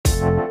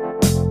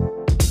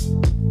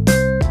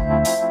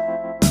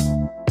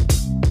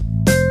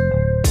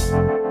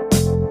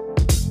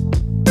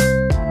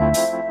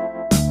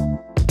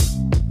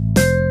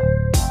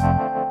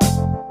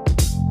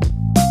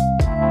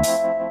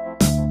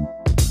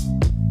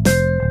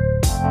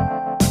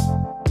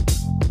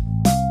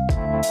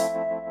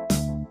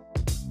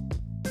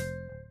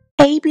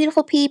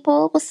beautiful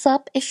people. What's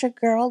up? It's your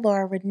girl,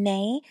 Laura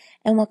Renee,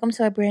 and welcome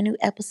to a brand new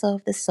episode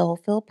of the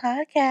Soulful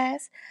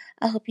Podcast.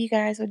 I hope you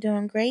guys are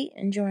doing great,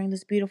 enjoying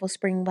this beautiful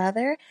spring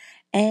weather.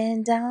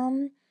 And,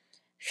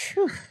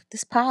 phew,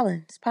 this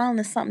pollen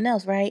is something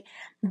else, right?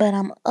 But,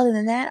 other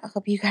than that, I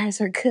hope you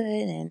guys are good.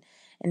 And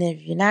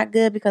if you're not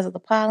good because of the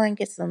pollen,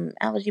 get some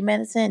allergy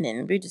medicine,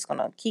 and we're just going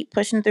to keep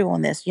pushing through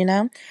on this, you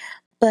know?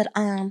 But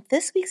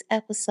this week's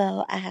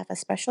episode, I have a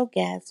special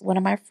guest, one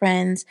of my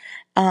friends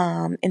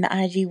in the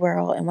IG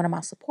world and one of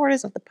my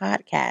supporters of the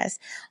podcast,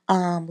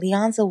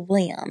 Leonza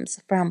Williams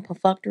from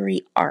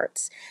Perfunctory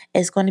Arts,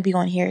 is going to be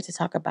on here to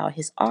talk about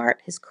his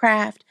art, his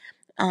craft,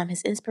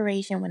 his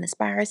inspiration, what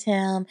inspires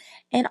him,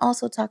 and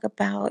also talk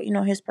about,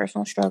 his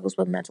personal struggles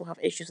with mental health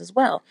issues as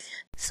well.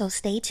 So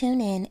stay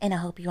tuned in, and I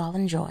hope you all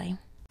enjoy.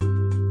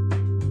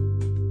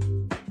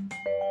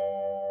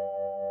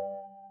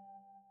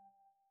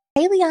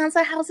 Hey,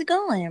 Leonza, how's it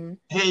going?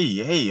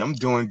 Hey, I'm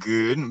doing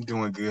good.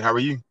 How are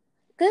you?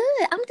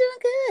 Good. I'm doing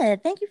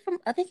good. Thank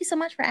you so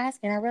much for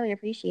asking. I really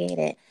appreciate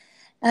it.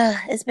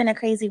 It's been a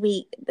crazy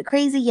week,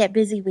 crazy yet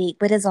busy week,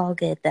 but it's all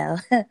good though.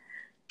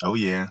 Oh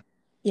yeah.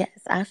 Yes,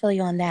 I feel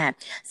you on that.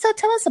 So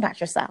tell us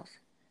about yourself.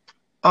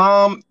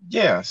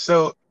 Yeah.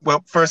 So,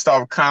 well, first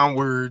off, kind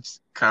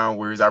words, kind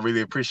words. I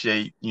really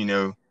appreciate,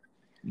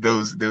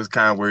 those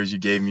kind words you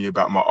gave me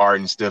about my art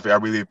and stuff. I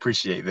really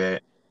appreciate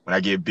that when I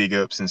get big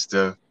ups and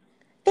stuff.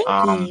 Thank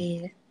Um,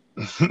 you.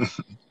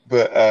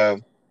 but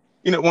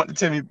want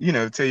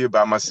to tell you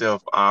about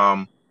myself.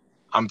 I'm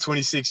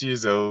 26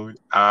 years old.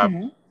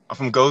 Hmm. I'm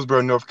from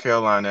Goldsboro, North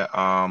Carolina.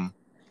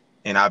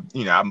 And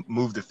I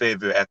moved to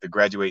Fayetteville after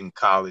graduating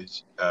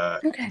college.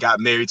 Okay. Got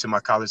married to my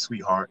college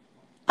sweetheart.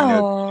 You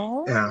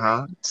know,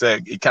 Oh, So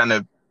it kind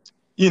of,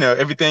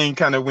 everything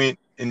kind of went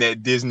in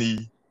that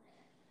Disney,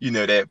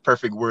 that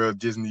perfect world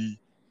Disney.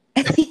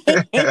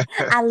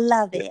 I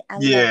love it. I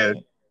love Yeah. it.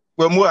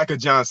 Well, more like a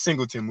John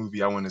Singleton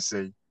movie, I want to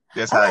say.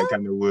 That's how it Oh,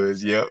 kind of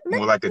was. Yep. let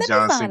More like a let me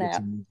John find out.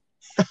 Singleton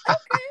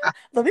Okay,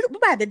 but we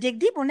about to dig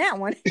deep on that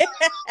one. movie.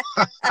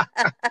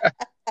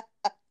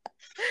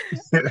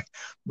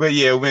 But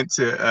yeah, went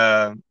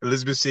to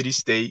Elizabeth City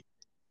State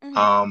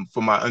Hmm.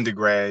 for my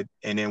undergrad,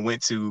 and then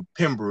went to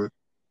Pembroke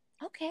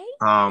Okay.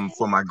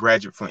 for my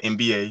graduate from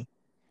MBA.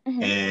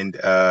 Hmm. And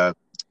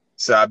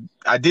so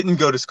I didn't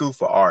go to school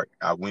for art.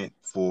 I went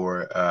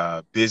for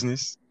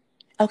business,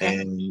 Okay.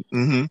 and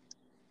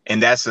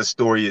and that's a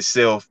story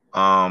itself.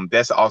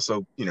 That's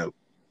also,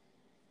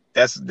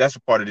 that's a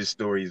part of this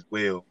story as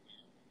well.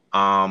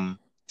 Um,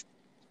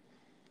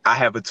 I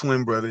have a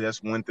twin brother.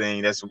 That's one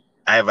thing. I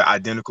have an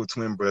identical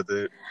twin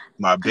brother.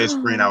 My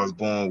best friend I Oh, was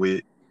born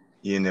with.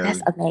 You know,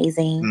 that's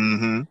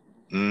amazing.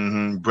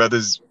 hmm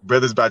brothers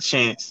by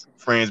chance,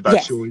 friends by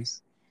Yes.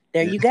 choice.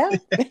 There Yeah, you go.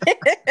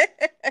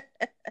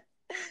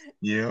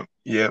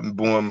 yeah.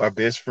 Born my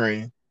best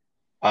friend.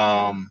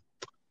 Um,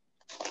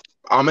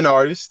 I'm an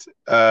artist,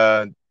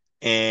 and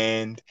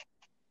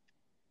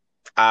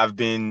I've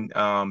been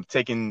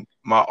taking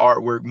my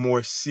artwork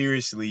more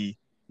seriously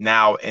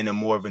now in a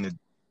more of an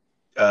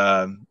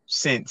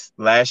since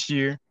last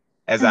year,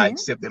 as I Hmm.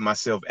 accepted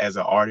myself as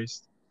an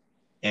artist.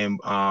 And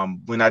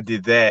when I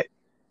did that,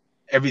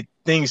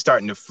 everything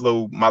starting to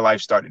flow. My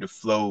life started to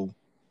flow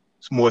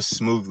more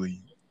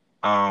smoothly.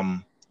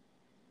 Um,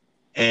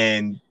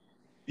 and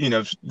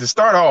to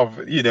start off,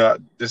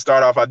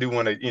 I do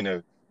want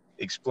to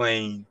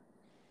explain.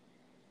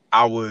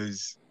 I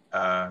was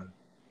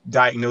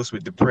diagnosed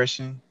with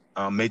depression,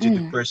 major Hmm.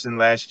 depression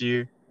last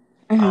year.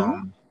 Hmm.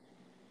 Um,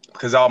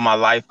 because all my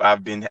life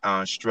I've been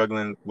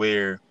struggling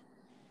where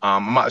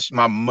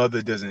my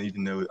mother doesn't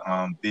even know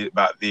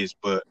about this,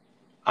 but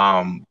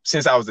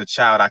since I was a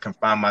child, I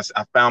found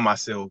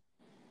myself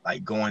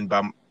like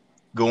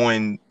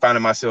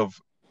finding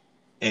myself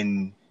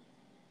in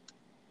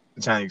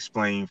I'm trying to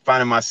explain,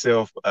 finding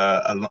myself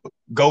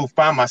go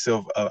find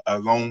myself a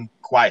lone,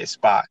 quiet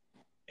spot,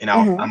 and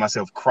I'll Hmm. find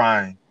myself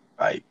crying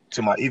like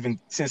to my even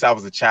since I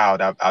was a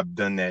child, I've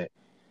done that,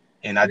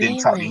 and I didn't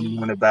talk to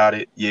anyone Really? about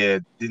it. Yeah,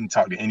 didn't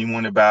talk to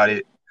anyone about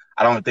it.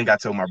 I don't think I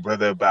told my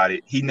brother about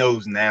it. He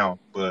knows now,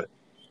 but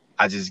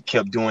I just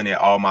kept doing it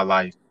all my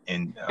life,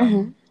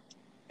 Hmm.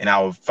 and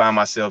I would find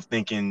myself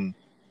thinking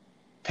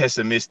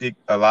pessimistic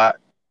a lot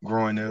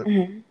growing up,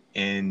 Hmm.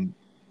 and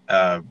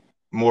uh,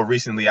 more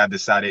recently, I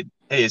decided,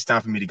 hey, it's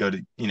time for me to go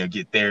to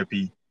get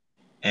therapy,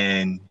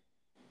 and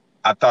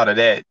I thought of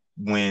that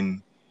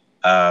when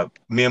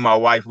me and my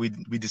wife we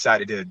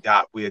decided to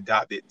adopt. We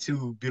adopted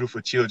two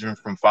beautiful children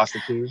from foster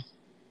care.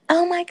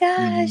 Oh my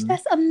gosh, hmm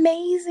that's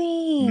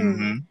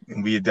amazing.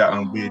 And we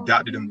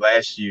adopted them Oh.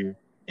 last year,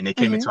 and they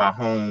came into Hmm. our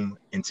home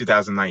in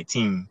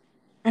 2019.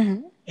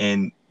 Hmm.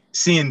 And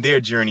seeing their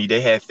journey,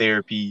 they had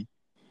therapy,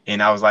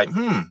 and I was like,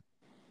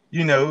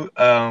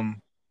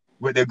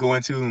 what they're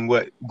going to and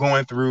what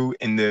going through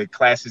and the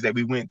classes that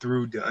we went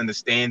through to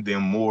understand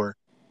them more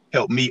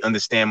helped me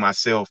understand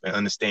myself and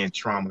understand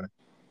trauma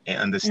and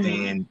Hmm.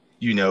 understand,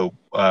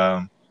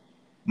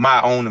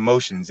 my own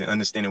emotions and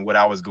understanding what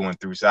I was going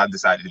through. So I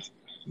decided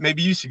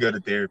maybe you should go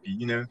to therapy,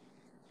 and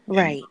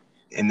Right.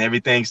 and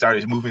everything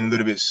started moving a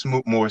little bit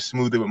more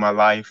smoother with my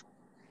life,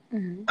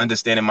 Mm-hmm.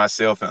 understanding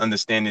myself and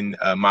understanding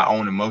my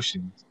own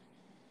emotions.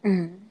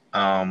 Mm-hmm.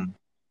 Um,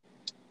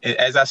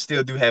 as I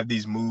still do have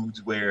these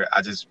moods where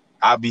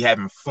I'll be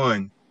having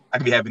fun. I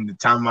could be having the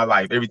time of my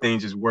life.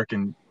 Everything's just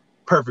working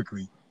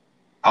perfectly.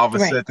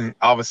 Right.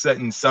 All of a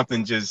sudden,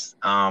 something just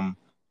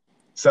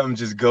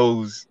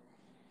goes.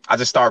 I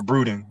just start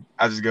brooding.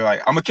 I just go like,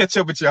 I'm gonna catch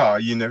up with y'all,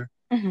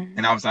 Mm-hmm.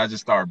 and I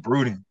just start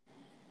brooding,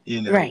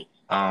 you know. Right.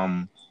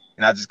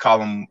 And I just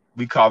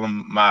we call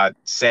them my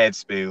sad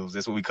spells.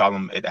 That's what we call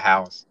them at the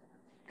house.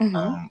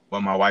 Mm-hmm.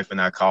 What my wife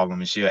and I call them,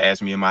 and she'll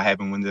ask me, am I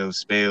having one of those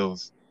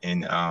spells?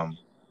 And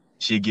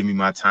she'll give me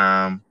my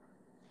time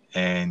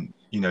and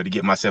to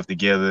get myself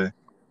together,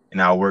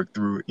 and I'll work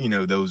through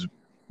those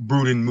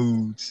brooding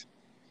moods.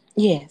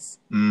 Yes.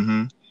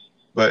 hmm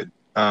But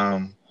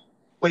um,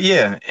 but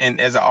yeah,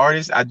 and as an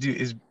artist, I do.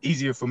 It's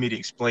easier for me to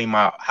explain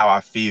my how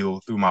I feel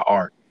through my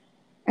art.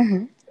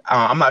 Mm-hmm.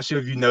 I'm not sure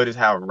if you notice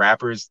how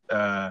rappers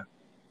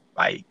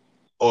like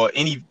or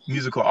any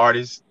musical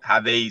artists how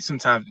they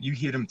sometimes you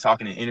hear them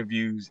talking in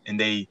interviews and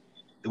the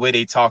way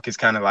they talk is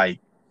kind of like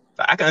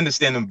I can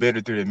understand them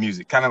better through their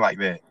music, kind of like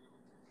that.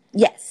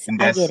 Yes, And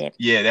I get that's it.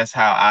 yeah, that's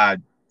how I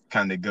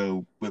kind of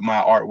go with my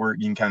artwork.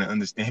 You can kind of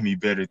understand me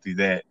better through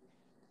that.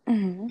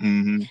 Mm-hmm.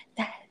 hmm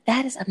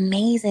That is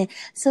amazing.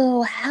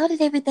 So, how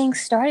did everything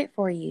started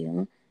for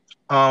you?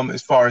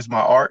 As far as my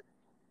art,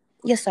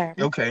 Yes, sir.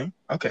 okay,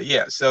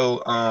 yeah. So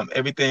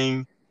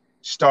everything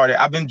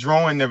started. I've been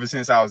drawing ever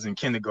since I was in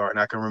kindergarten.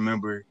 I can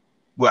remember,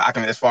 well, I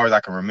can as far as I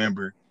can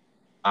remember.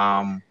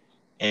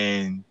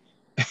 And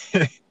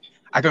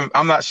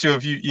I'm not sure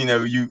if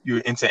you're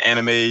into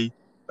anime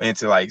or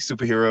into like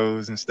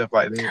superheroes and stuff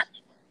like that.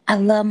 I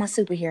love my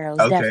superheroes,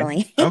 Okay,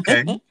 definitely.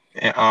 okay.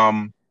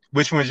 And,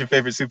 which one's your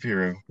favorite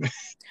superhero?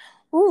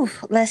 Ooh,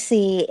 let's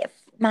see.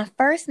 My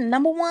first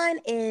number one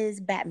is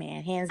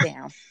Batman, hands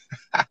down.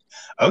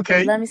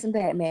 Okay, Love me some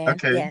Batman.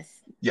 okay.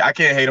 Yes. Yeah, I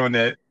can't hate on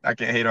that. I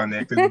can't hate on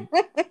that because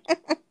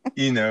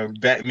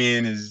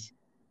Batman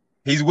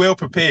he's well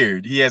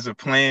prepared. He has a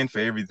plan for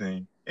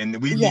everything,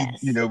 and we need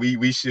Yes.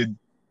 we should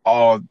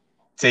all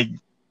take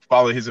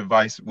follow his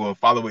advice. Well,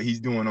 follow what he's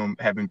doing on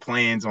having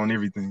plans on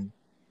everything.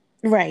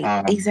 Right.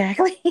 Um,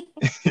 Exactly.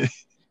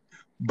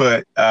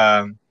 but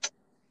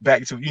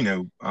back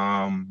to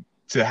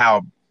to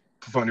how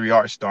perfunctory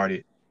art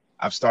started.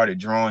 I've started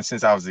drawing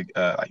since I was like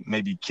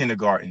maybe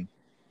kindergarten.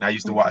 And I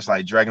used to watch Mhm.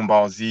 like Dragon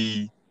Ball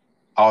Z,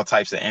 all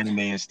types of anime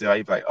and stuff.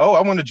 I'd be like, oh,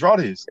 I want to draw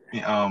this.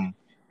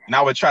 And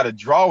I would try to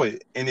draw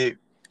it, and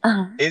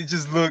Uh-huh. it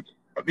just looked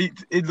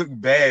it looked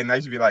bad, and I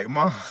used to be like,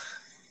 Mom,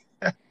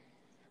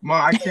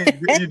 I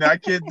can't I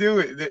can't do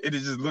it. It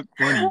just looked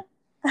funny.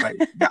 Like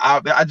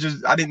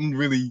I didn't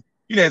really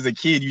as a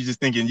kid you just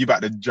thinking you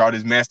about to draw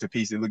this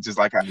masterpiece. It looked just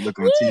like how it look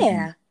on TV,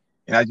 Yeah,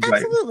 and I just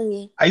like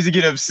absolutely. I used to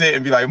get upset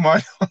and be like, Mom,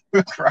 don't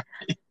look right.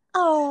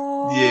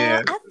 Oh,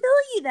 Yeah. I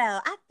feel you though.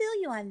 I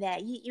feel you on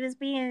that. You was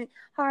being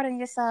hard on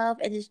yourself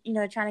and just,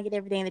 trying to get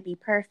everything to be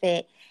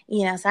perfect,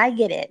 so I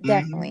get it, hmm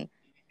definitely.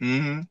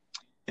 hmm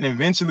And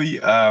eventually,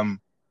 like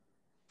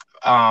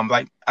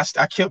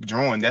I kept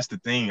drawing. That's the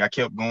thing. I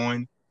kept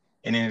going,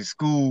 and in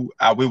school,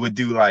 we would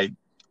do like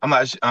I'm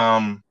not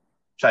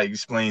try to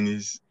explain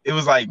this. It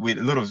was like with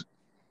little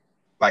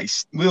like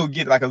we'll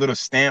get like a little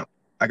stamp,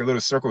 like a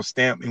little circle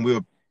stamp, and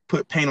we'll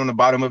put paint on the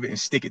bottom of it and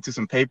stick it to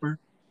some paper.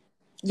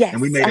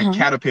 And we Yes. made a Uh-huh.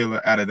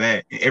 caterpillar out of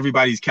that. And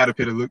everybody's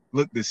caterpillar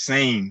looked the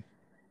same,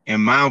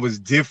 and mine was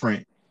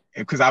different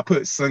because I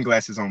put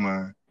sunglasses on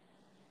mine.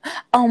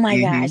 Oh my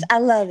gosh, hmm I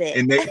love it.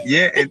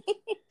 And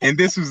and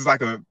this was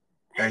like a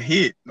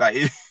hit. Like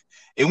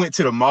it went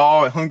to the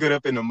mall, it hung it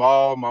up in the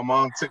mall. My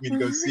mom took me to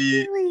go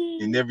see it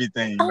and Really?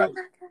 everything. Oh Like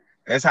my god.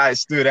 that's how it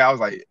stood out. I was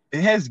like,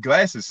 it has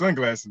glasses,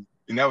 sunglasses,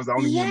 and that was the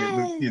only one that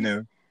looked,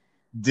 Yes.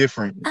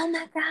 different. Oh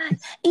my God.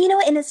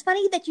 And it's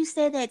funny that you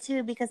said that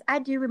too, because I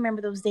do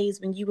remember those days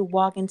when you would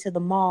walk into the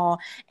mall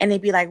and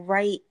they'd be like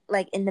right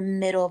like in the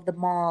middle of the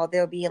mall,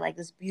 there'll be like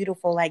this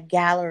beautiful like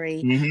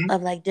gallery hmm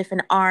of like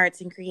different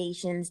arts and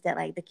creations that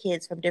like the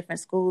kids from different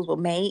schools will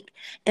make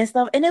and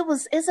stuff. And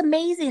it's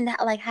amazing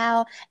that like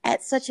how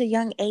at such a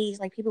young age,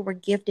 like people were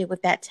gifted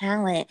with that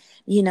talent,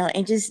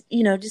 and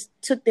just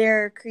took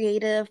their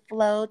creative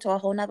flow to a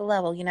whole nother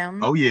level.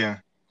 Oh yeah,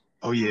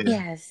 oh yeah,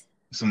 Yes,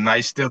 some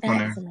nice stuff on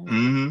that is there.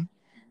 amazing.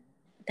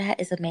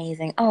 That is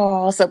amazing.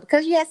 Oh, so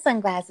because you had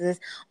sunglasses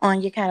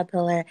on your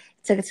caterpillar, it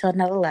took it to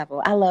another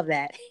level. I love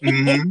that.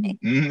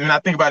 And I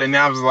think about it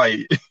now, I was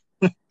like,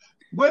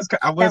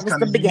 I was That was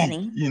kind the of unique,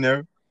 beginning. you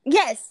know.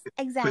 Yes, Put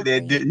that,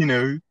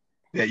 exactly.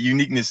 that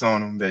uniqueness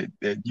on them.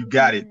 That you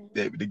got it. Mhm.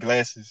 That the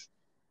glasses.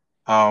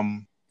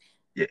 Um,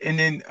 yeah, and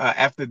then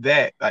after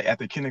that, like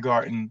after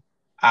kindergarten,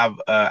 I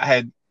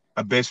had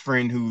a best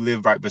friend who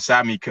lived right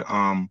beside me.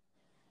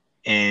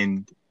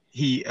 And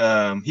he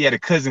had a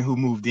cousin who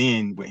moved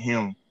in with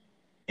him,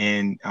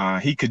 and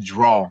he could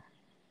draw.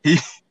 He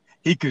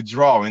he could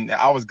draw, and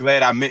I was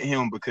glad I met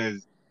him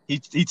because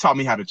he taught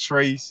me how to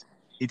trace.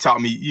 He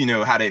taught me,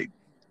 how to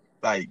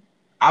like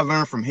I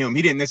learned from him.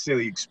 He didn't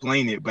necessarily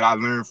explain it, but I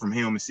learned from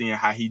him and seeing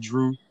how he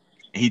drew.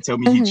 And he told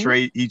me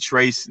Mm-hmm. he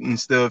traced and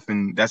stuff,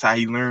 and that's how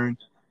he learned.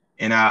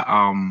 And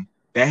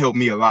that helped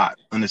me a lot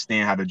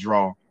understand how to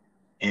draw,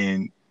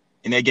 and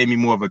that gave me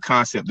more of a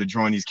concept of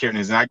drawing these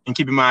characters. And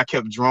keep in mind, I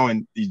kept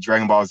drawing these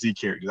Dragon Ball Z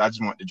characters. I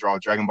just wanted to draw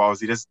Dragon Ball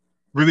Z. That's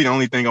really the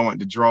only thing I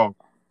wanted to draw.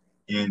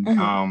 And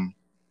Mm-hmm.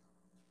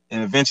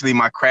 eventually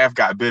my craft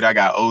got better. I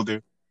got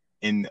older,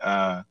 and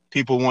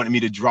people wanted me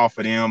to draw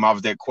for them. I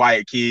was that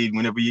quiet kid.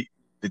 Whenever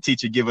the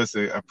teacher give us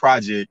a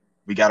project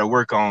we got to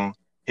work on,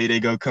 here they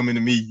go coming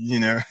to me.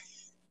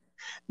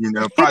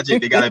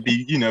 Project they gotta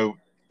be,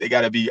 they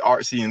gotta be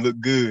artsy and look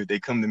good. They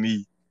come to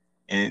me,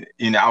 and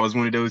I was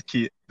one of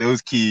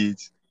those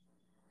kids,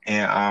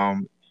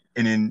 and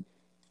then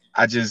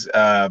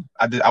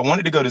I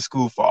wanted to go to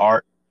school for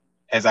art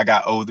as I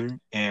got older,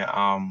 and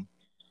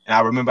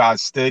I remember I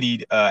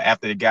studied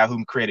after the guy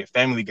who created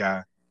Family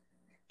Guy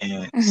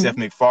and Mm-hmm. Seth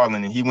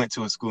MacFarlane, and he went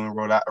to a school in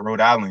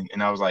Rhode Island,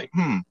 and I was like,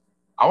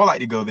 I would like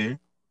to go there.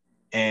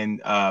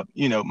 And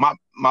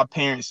my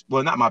parents,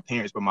 well, not my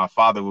parents, but my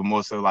father would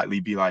more so likely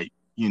be like,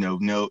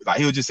 no, like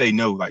he'll just say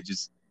no, like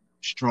just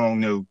strong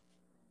no,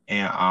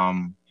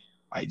 and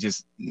like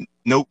just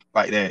nope,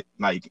 like that,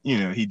 like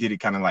he did it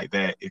kind of like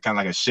that, it kind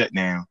of like a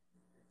shutdown.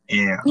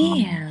 And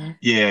Yeah.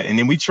 yeah, and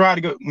then we tried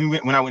to go.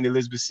 When I went to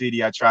Elizabeth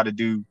City, I tried to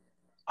do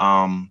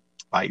um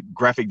like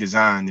graphic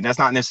design, and that's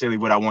not necessarily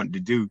what I wanted to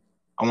do.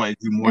 I wanted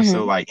to do more so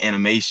Mm-hmm. like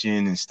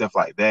animation and stuff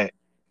like that.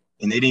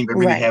 And they didn't even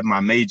really Right. have my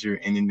major.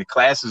 And then the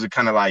classes are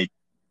kind of like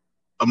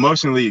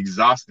emotionally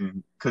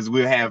exhausting because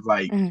we'll have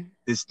like Mm-hmm.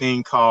 this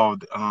thing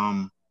called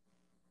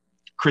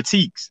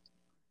critiques,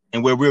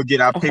 and where we'll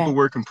get our Okay.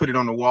 paperwork and put it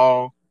on the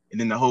wall, and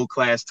then the whole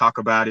class talk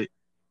about it.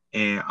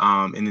 And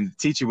then the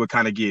teacher would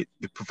kind of get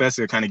the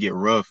professor would kind of get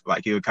rough,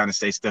 like he would kind of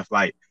say stuff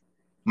like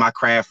my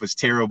craft was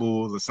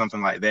terrible or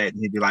something like that.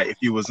 And he'd be like, if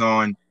you was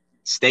on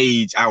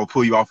stage, I will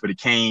pull you off with a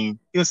cane.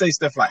 He'll say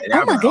stuff like that. Oh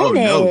I'd be my like, oh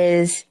no.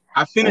 goodness.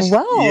 I finished,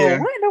 Whoa. yeah,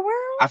 What in the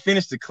world? I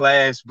finished the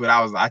class, but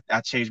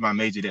I changed my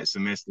major that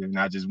semester and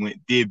I just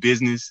did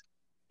business.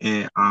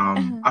 And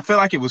Uh-huh. I felt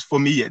like it was for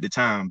me at the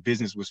time.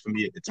 Business was for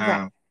me at the Right.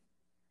 time.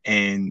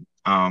 And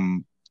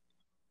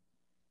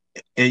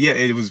yeah,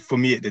 it was for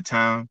me at the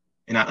time.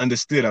 And I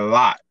understood a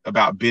lot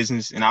about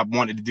business, and I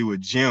wanted to do a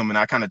gym, and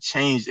I kind of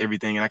changed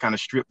everything, and I kind of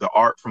stripped the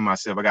art from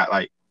myself. I got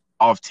like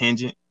off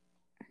tangent,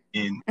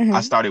 and I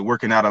Mm-hmm. started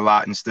working out a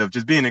lot and stuff.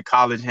 Just being in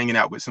college, hanging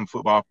out with some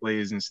football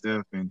players and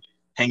stuff, and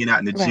hanging out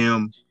in the Right.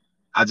 gym.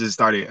 I just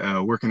started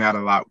working out a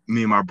lot.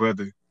 Me and my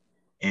brother,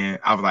 and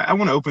I was like, I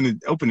want to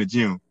open a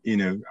gym.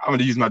 I want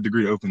to use my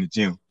degree to open a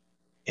gym.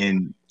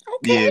 And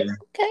Okay. yeah,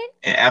 Okay.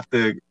 and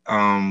after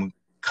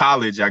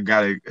college, I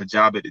got a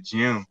job at the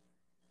gym,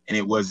 and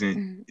it wasn't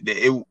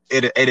Mm-hmm.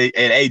 at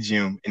a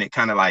gym, and it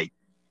kind of like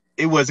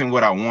it wasn't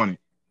what I wanted.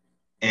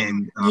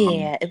 And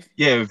Yeah. If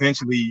yeah,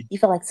 eventually, you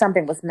feel like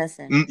something was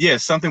missing. yeah,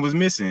 something was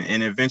missing,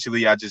 and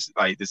eventually, I just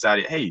like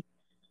decided, hey,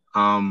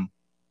 um,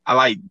 I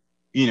like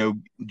you know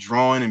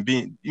drawing and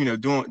being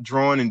doing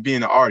drawing and being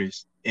an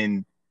artist,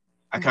 and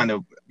I kind Mm-hmm.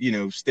 of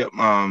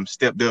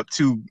stepped up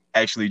to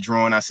actually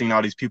drawing. I seen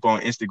all these people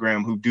on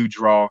Instagram who do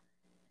draw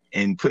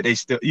and put they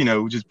still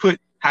just put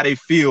how they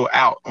feel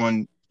out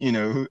on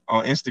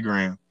on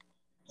Instagram.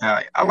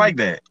 I like Mm-hmm.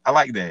 that. I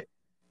like that.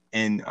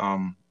 And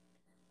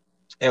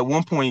at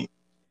one point,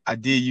 I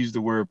did use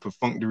the word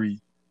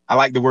perfunctory. I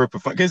like the word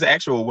perfunctory because it's the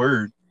actual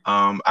word.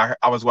 I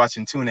was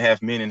watching Two and a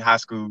Half Men in high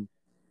school,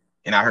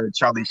 and I heard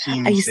Charlie I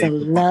Sheen used say to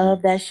perfunctory.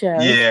 love that show.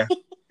 Yeah,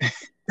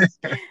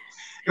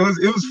 it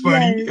was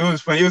funny. It Yes.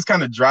 was funny. It was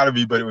kind of dry to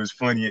me, but it was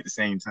funny at the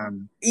same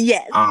time.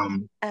 Yes.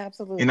 Um,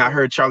 and I Absolutely.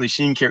 heard Charlie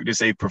Sheen character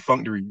say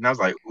perfunctory, and I was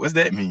like, "What's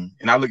that mean?"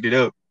 And I looked it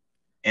up,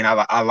 and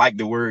I like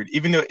the word,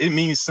 even though it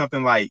means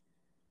something like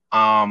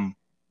um,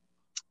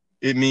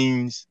 it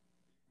means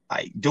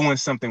like doing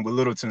something with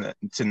little to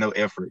no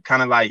effort,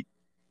 kind of like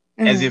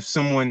as Mm-hmm. if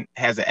someone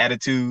has an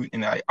attitude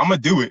and I'm gonna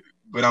do it,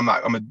 but I'm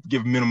gonna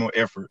give minimal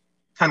effort,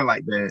 kind of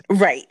like that.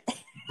 Right.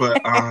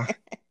 But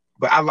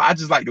I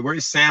just like the word.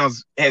 It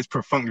sounds as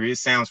perfunctory. It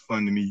sounds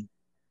fun to me,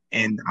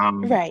 and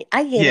Right.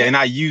 I get yeah, and it.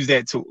 I use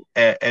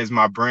that as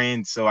my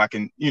brand, so I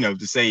can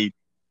to say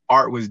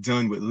art was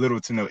done with little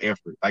to no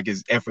effort, like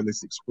it's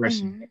effortless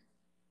expression.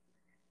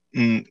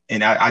 Mm-hmm.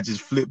 And I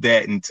just flipped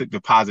that and took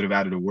the positive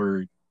out of the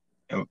word.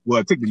 Well,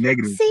 I took the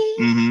negative, See,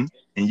 mm-hmm,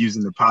 and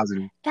using the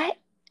positive. that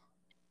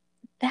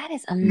that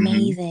is Mm-hmm.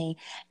 amazing.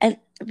 And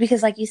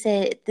because like you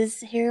said, this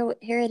here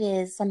it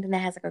is, something that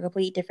has like a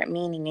complete different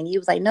meaning. And you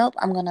was like, nope,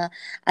 I'm not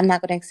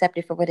gonna accept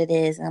it for what it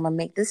is. And I'm gonna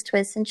make this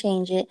twist and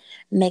change it,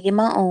 make it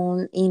my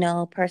own,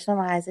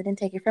 personalize it and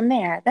take it from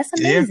there. That's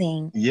Yeah,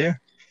 amazing. yeah,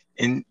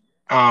 and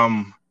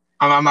um,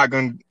 I'm not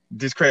gonna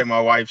discredit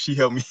my wife. She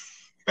helped me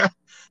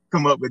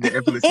come up with the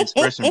effortless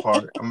expression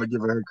part. I'm gonna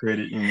give her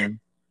credit.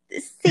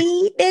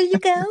 See, there you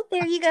go.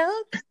 There you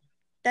go.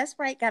 That's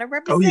right. Gotta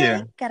Oh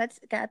yeah. represent.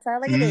 Gotta tell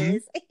it like it Mm-hmm.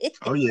 is.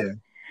 Oh yeah.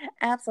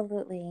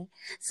 Absolutely.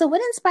 So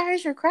what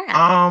inspires your craft?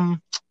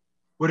 Um,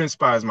 what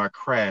inspires my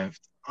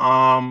craft?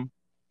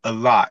 A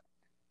lot.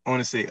 I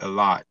want to say a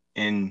lot,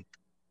 and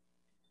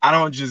I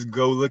don't just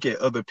go look at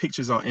other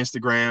pictures on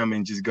Instagram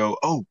and just go,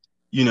 oh,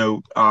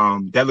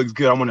 that looks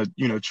good. I want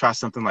to, try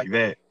something like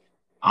that.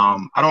 I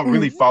don't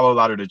really Hmm. follow a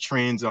lot of the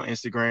trends on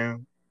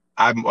Instagram.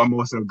 I'm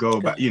also go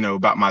about, Good.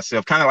 about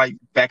myself, kind of like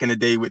back in the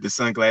day with the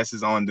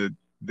sunglasses on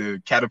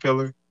the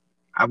caterpillar.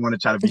 I want to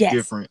try to be Yes.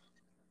 different.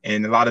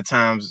 And a lot of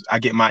times I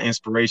get my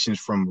inspirations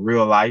from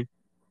real life.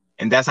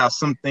 And that's how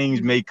some things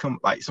Mhm. may come,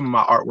 like some of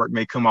my artwork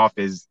may come off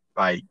as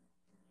like,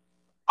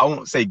 I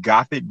won't say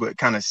gothic, but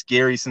kind of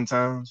scary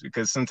sometimes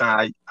because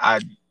sometimes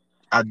I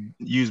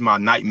use my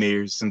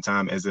nightmares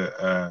sometimes as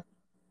a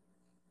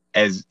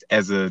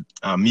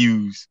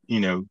muse,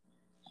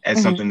 as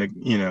Hmm. something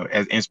to,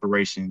 as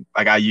inspiration.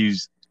 Like I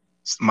use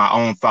my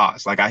own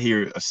thoughts. Like I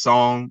hear a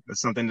song or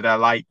something that I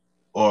like,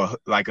 or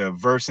like a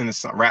verse in a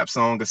rap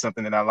song or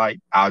something that I like.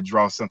 I'll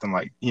draw something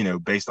like,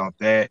 based off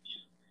that.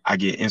 I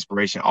get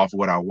inspiration off of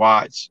what I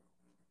watch.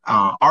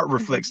 Art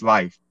reflects Hmm.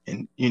 life,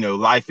 and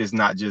life is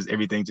not just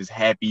everything just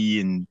happy,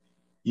 and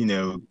you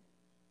know,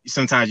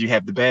 sometimes you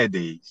have the bad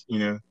days,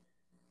 and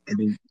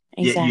then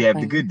yet you have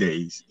the Exactly. good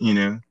days,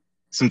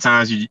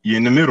 Sometimes you're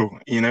in the middle,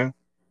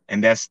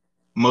 and that's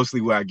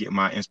mostly where I get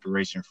my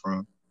inspiration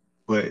from.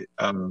 But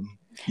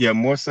yeah,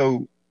 more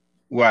so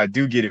where I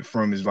do get it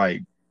from is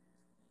like,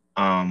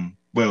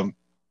 well,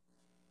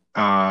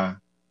 uh,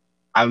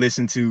 I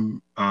listen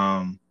to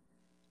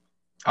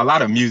a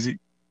lot of music,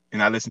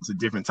 and I listen to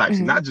different types,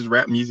 Hmm. not just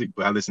rap music,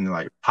 but I listen to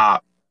like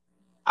pop.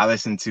 I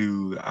listen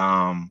to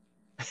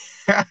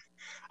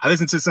I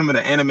listen to some of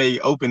the anime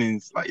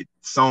openings, like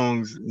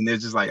songs, and they're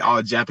just like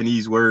all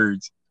Japanese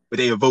words, but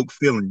they evoke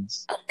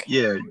feelings. Okay.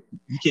 Yeah,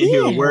 you can't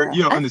hear a word, Yeah,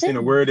 you don't I understand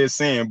a feel word they're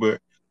saying, but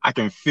I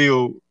can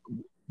feel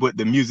what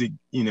the music,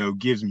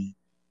 gives me.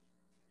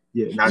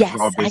 Yeah, and I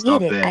draw yes, I based get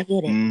off it. I that.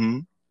 get it. Hmm.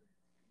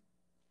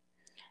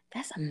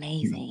 That's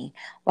amazing.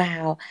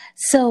 Wow.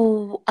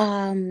 So,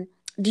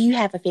 do you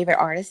have a favorite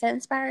artist that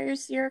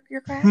inspires your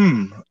craft?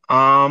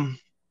 Hmm.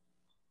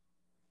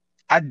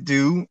 I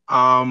do.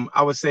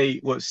 I would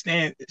say, well,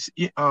 Stan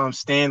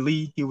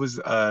Lee, he was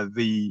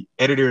the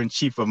editor in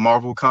chief of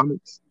Marvel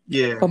Comics.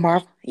 Yeah, For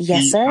Marvel?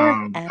 Yes, he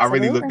sir. I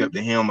really looked Absolutely. up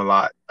to him a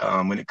lot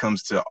when it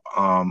comes to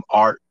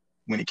art,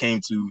 when it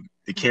came to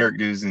the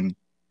characters and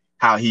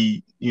how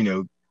he,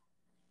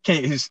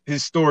 came his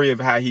story of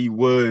how he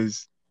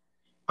was,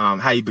 how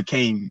he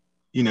became,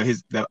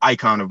 his the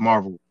icon of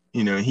Marvel,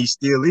 and he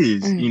still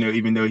is, Hmm.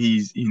 even though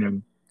he's,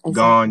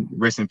 gone, Exactly.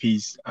 rest in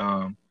peace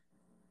to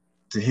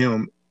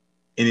him.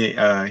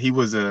 And he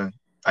was a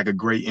like a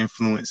great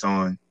influence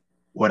on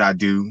what I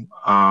do.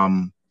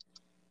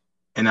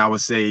 And I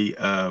would say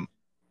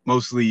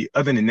mostly,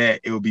 other than that,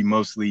 it would be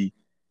mostly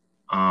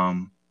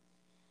um,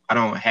 I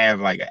don't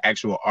have like an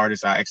actual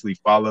artist I actually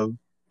follow.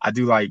 I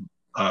do like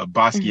Hmm.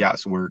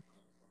 Basquiat's work.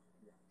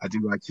 I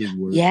do like his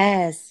work.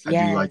 Yes, I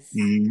do like,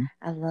 yes.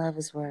 I love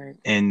his work.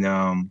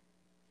 and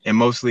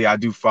mostly I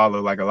do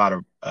follow like a lot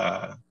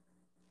of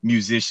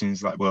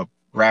musicians, like, well,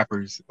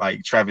 rappers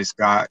like Travis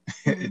Scott,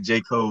 Hmm.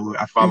 J. Cole.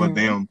 I follow Hmm.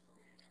 them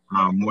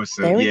more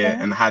so, There we yeah,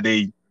 go. and how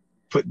they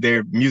put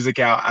their music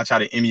out. I try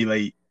to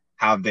emulate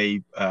how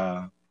they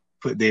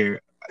put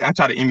their. I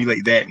try to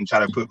emulate that and try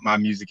to put my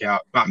music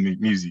out, not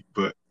music,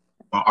 but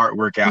my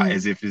artwork out Hmm.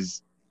 as if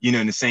it's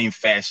in the same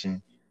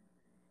fashion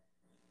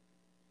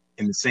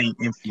and the same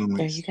There you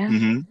influence. go.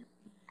 Hmm.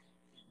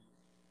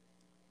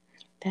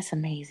 That's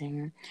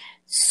amazing.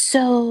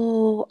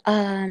 So,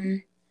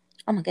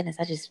 oh my goodness,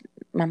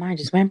 my mind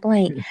just went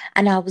blank.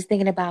 I know I was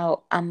thinking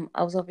about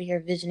I was over here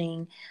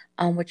visioning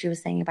what you were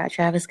saying about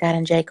Travis Scott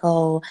and J.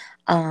 Cole.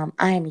 I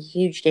am a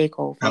huge J.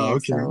 Cole Oh, fan,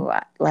 okay. so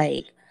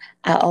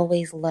I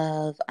always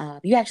love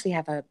you actually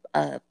have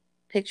a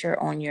picture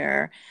on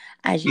your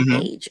IG Hmm.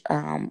 page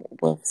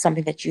with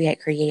something that you had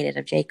created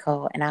of J.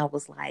 Cole, and I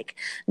was like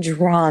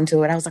drawn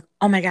to it. I was like,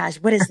 oh my gosh,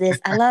 what is this?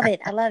 I love it.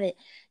 I love it.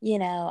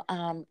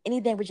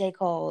 Anything with J.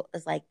 Cole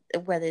is like,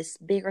 whether it's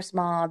big or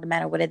small, no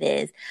matter what it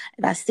is,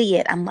 if I see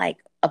it, I'm like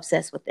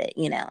obsessed with it.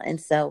 And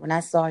so when I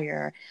saw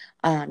your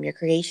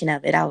creation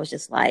of it, I was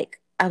just like,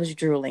 I was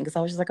drooling because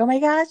I was just like, oh my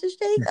gosh, it's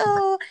J.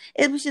 Cole.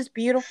 It was just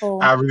beautiful.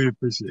 I really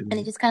appreciate And it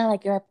it. just kind of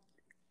like your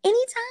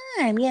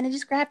anytime, yeah, and it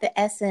just grabbed the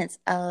essence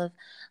of,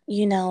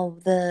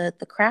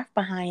 the craft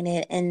behind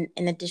it, and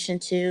in addition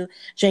to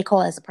J.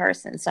 Cole as a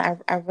person. So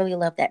I really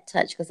love that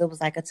touch because it was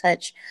like a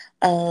touch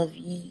of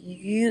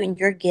you and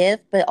your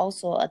gift, but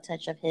also a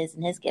touch of his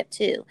and his gift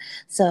too.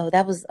 So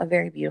that was a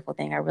very beautiful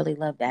thing. I really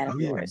love that Oh of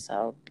yeah. yours.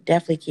 So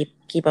definitely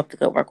keep up the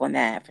good work on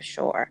that for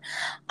sure.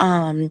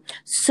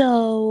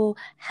 So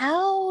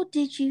how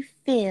did you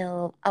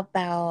feel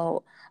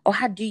about, or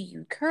how do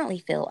you currently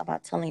feel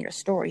about telling your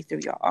story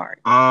through your art?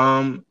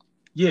 Um.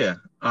 Yeah.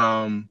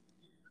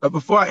 But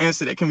before I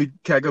answer that, can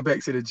I go back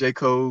to the J.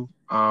 Cole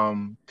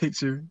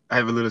picture? I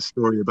have a little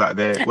story about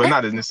that. Well,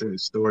 not necessarily a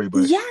story,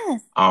 but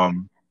Yes,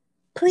 um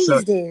so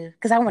please do,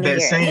 because I want to that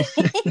hear same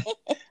it.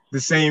 the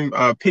same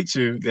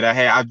picture that I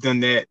had, I've done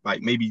that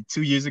like maybe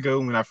 2 years ago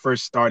when I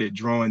first started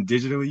drawing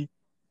digitally.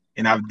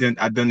 And I've done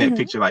that Hmm.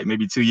 picture like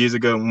maybe 2 years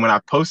ago. And when I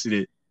posted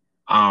it,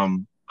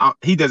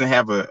 he doesn't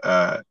have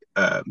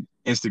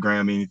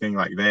Instagram or anything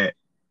like that.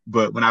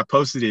 But when I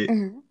posted it,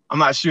 Mm-hmm. I'm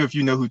not sure if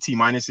you know who T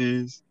minus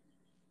is.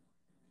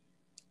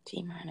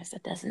 T minus.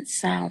 That doesn't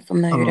sound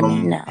familiar to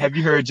me. No. Have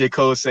you heard J.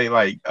 Cole say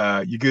like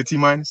 "You good T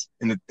minus"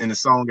 in the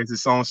song as the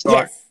song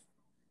start? Yes.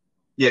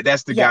 Yeah,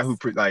 that's the guy who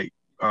Yes. like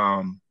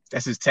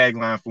that's his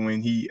tagline for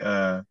when he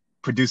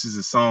produces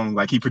a song.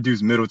 Like he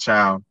produced Middle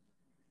Child.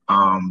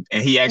 And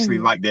he actually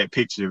Mm-hmm. liked that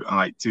picture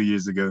like 2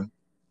 years ago.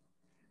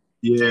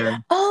 Yeah,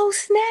 Oh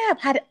snap!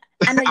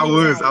 I know you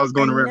was I hype. was I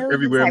going around know you was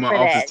everywhere in hype my for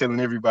office that. telling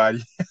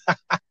everybody.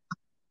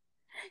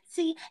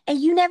 See, and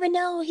you never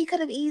know. He could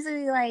have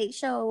easily like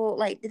show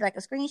like did like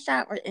a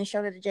screenshot or and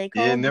showed it to J.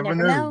 Yeah, Cole. You never never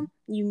know. know.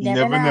 You You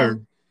never never know.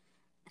 know.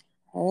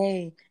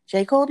 Hey,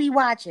 J. Cole be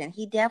watching.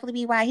 He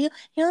definitely be watching.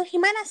 He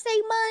might not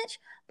say much,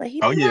 but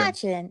he Oh be yeah.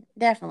 watching.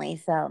 Definitely.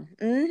 So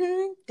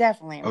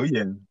definitely. Oh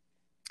yeah.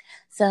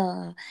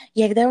 So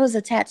yeah, there was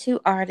a tattoo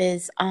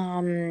artist.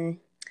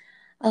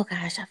 Oh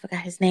gosh, I forgot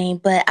his name,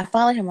 but I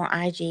follow him on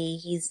IG.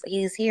 He's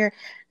here,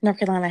 North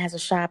Carolina has a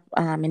shop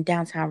in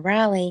downtown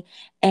Raleigh,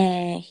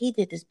 and he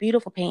did this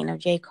beautiful painting of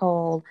J.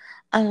 Cole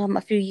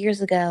a few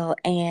years ago,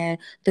 and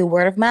through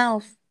word of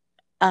mouth,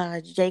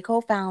 J.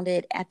 Cole found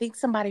it. I think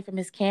somebody from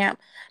his camp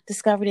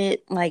discovered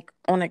it like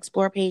on an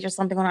explore page or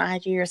something on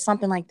IG or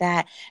something like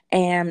that,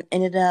 and he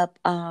ended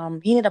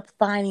up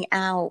finding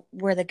out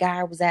where the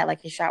guy was at,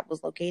 like his shop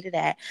was located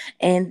at,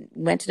 and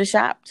went to the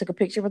shop, took a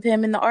picture with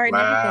him in the art and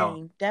Wow.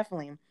 everything.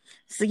 Definitely.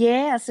 So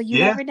yeah, so you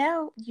Yeah. never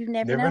know. You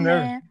never Never know, know.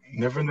 man.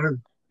 Never know.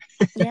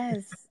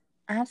 Yes,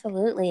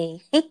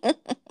 absolutely.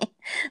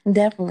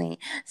 Definitely.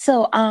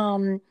 So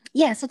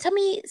yeah, so tell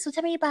me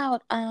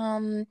about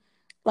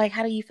like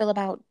how do you feel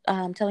about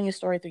telling your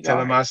story through your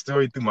Telling art? my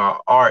story through my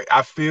art.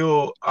 I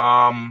feel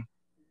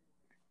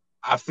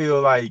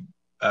like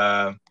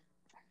uh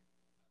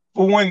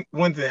for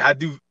one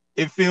thing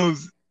it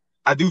feels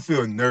I do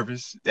feel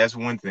nervous. That's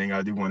one thing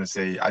I do want to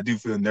say. I do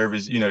feel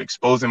nervous,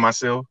 exposing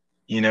myself,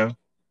 you know.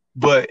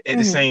 But at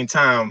the Hmm. same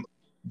time,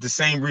 the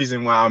same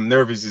reason why I'm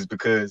nervous is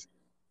because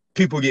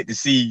people get to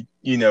see,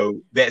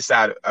 that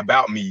side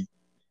about me.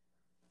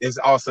 There's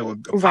also a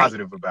Right.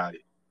 positive about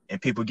it.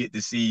 And people get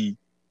to see,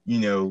 you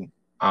know,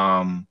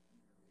 um,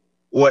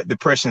 what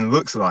depression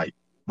looks like,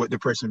 what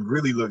depression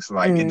really looks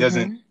like. It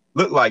doesn't Hmm.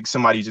 look like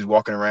somebody just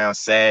walking around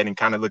sad and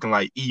kind of looking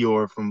like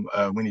Eeyore from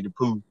Winnie the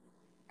Pooh,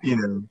 you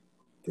know.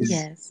 Is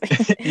Yes.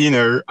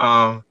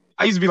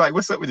 I used to be like,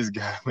 what's up with this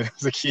guy when I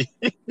was a kid?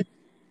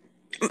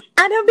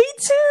 I know, me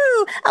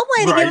too. I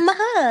wanted to give Right. him a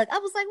hug. I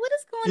was like, what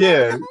is going on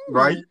with Yeah, the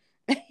right.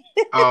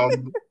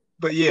 homie?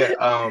 But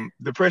yeah,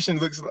 depression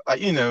looks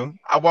like,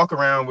 I walk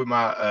around with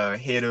my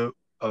head up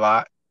a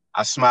lot.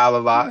 I smile a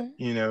lot,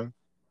 Hmm.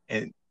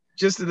 and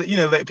just to,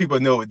 let people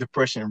know what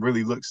depression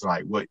really looks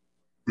like, what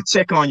to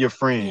check on your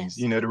friends,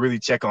 Yes. to really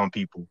check on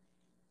people.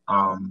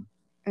 Um,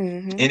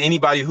 Hmm. and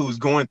anybody who's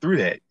going through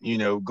that,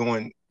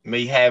 going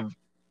may have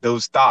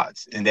those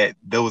thoughts and that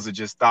those are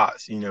just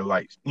thoughts,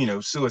 like,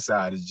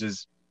 suicide is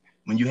just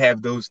when you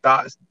have those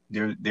thoughts,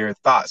 they're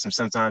thoughts, and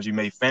sometimes you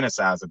may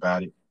fantasize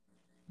about it,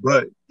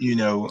 but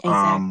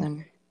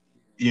Exactly.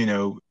 you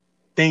know,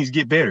 things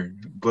get better.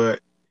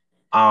 But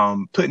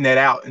putting that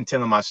out and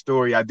telling my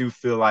story, I do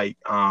feel like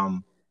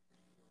I'm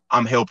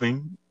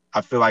helping.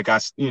 I feel like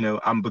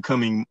I'm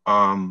becoming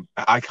an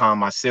icon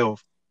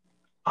myself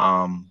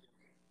um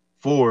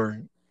for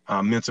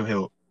mental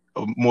health,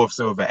 or more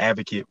so of an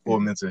advocate for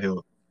Mm. mental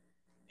health.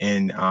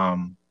 And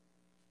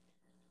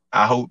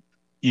I hope,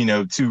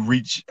 to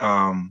reach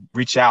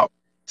out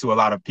to a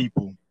lot of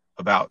people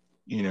about,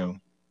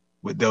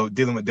 with those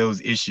dealing with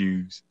those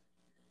issues.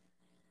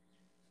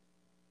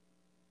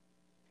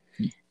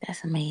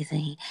 That's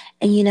amazing.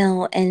 And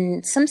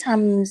and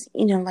sometimes,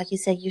 like you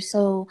said, you're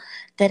so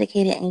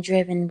dedicated and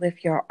driven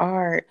with your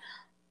art,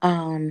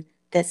 um,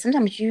 that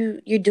sometimes you're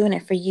doing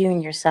it for you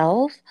and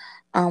yourself,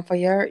 for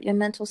your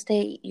mental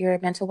state, your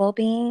mental well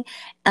being,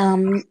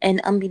 and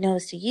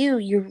unbeknownst to you,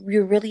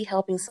 you're really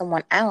helping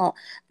someone out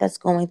that's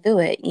going through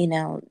it.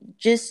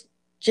 Just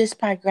just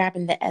by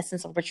grabbing the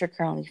essence of what you're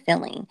currently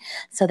feeling.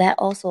 So that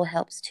also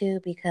helps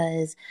too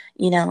because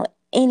you know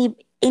any.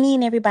 Any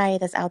and everybody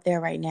that's out there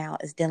right now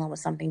is dealing with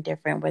something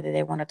different, whether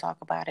they want to talk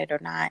about it or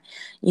not.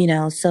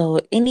 So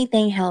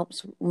anything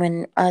helps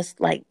when us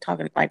like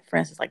talking, like for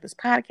instance, like this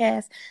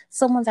podcast,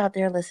 someone's out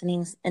there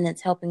listening and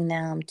it's helping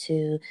them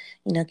to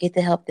get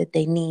the help that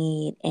they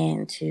need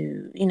and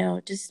to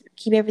just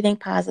keep everything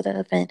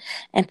positive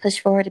and push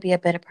forward to be a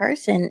better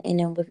person.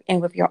 And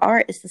with your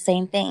art it's the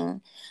same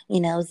thing.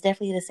 It's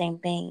definitely the same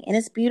thing, and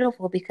it's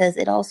beautiful because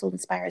it also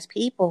inspires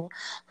people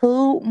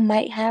who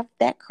might have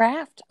that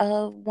craft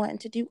of wanting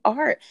to do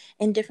art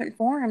in different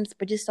forms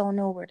but just don't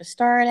know where to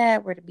start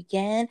at, where to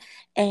begin.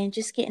 And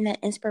just getting that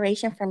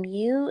inspiration from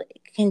you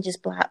can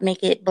just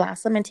make it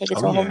blossom and take it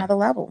Oh to a whole yeah. nother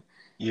level.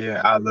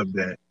 Yeah, I love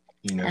that.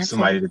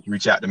 Somebody to Absolutely.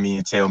 reach out to me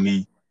and tell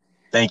me,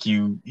 thank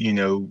you,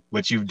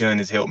 what you've done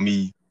has helped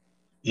me,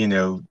 you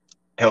know,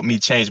 help me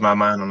change my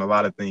mind on a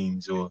lot of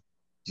things, or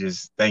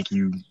just thank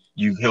you,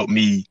 you've helped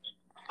me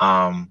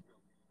um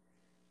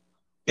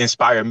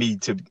inspire me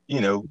to,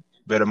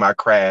 better my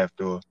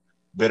craft, or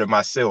better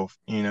myself,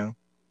 you know.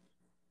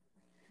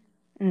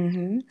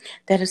 Mm-hmm.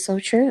 That is so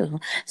true.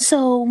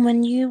 So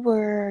when you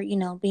were,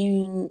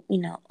 being,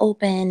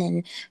 open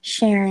and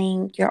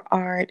sharing your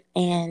art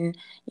and,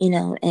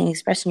 and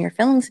expressing your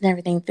feelings and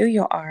everything through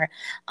your art,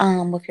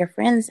 with your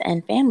friends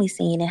and family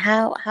scene, and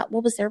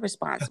what was their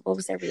response? What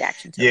was their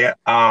reaction to Yeah. it?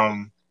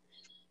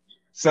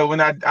 So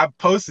when I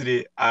posted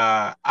it,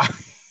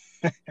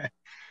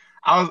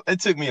 it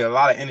took me a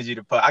lot of energy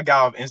to put. I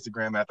got off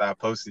Instagram after I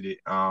posted it.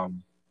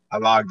 I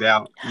logged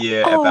out,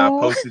 yeah, after I Oh,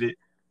 posted it.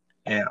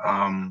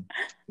 And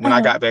when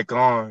I uh, got back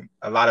on,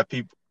 a lot of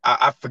people,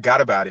 I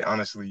forgot about it,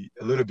 honestly,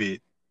 a little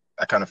bit.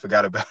 I kind of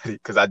forgot about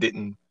it because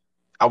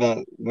I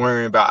won't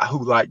worry about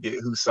who liked it,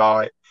 who saw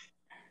it.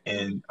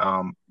 And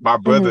my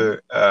mm-hmm,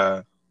 brother,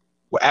 well,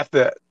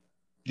 after,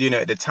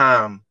 at the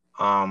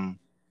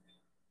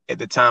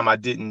time, I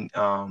didn't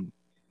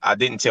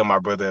tell my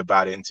brother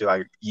about it until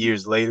like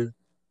years later.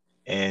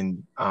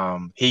 And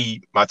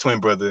my twin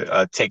brother,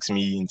 texted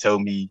me and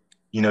told me,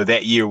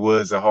 that year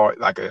was a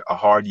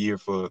hard year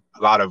for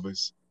a lot of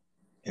us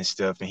and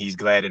stuff. And he's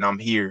glad that I'm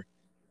here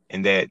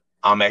and that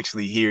I'm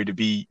actually here to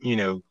be,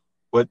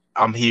 what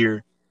I'm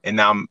here. And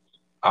um,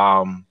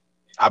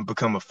 I've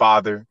become a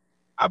father.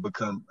 I've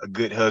become a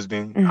good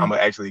husband. mm-hmm,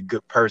 Actually a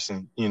good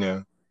person,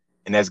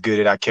 and that's good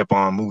that I kept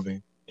on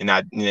moving and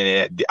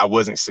I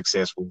wasn't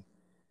successful.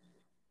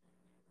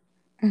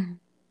 mm-hmm.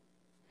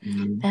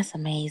 Mhm. That's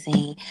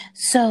amazing.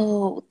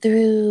 So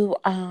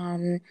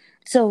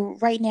so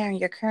right now in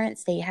your current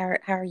state, how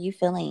are you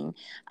feeling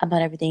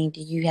about everything?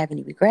 Do you have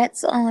any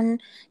regrets on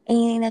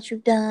anything that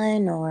you've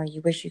done, or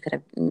you wish you could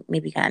have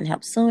maybe gotten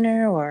help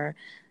sooner, or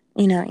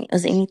was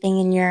there anything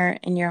in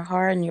your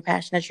heart and your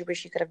passion that you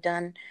wish you could have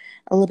done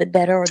a little bit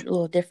better or a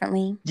little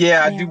differently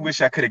Yeah, I do now?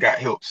 wish I could have got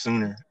help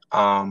sooner.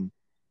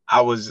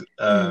 I was,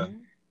 Mm-hmm.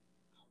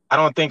 I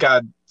don't think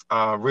I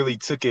really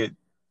took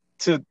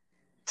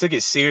took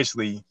it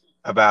seriously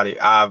about it.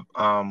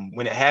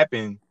 When it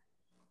happened,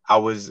 I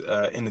was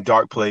in a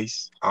dark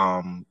place.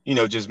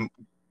 Just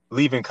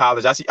leaving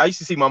college. I used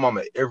to see my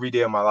mama every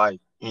day of my life.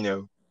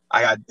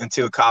 I got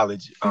until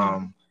college.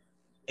 Mm-hmm.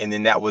 And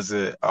then that was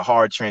a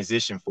hard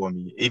transition for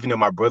me. Even though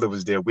my brother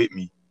was there with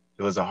me,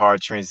 it was a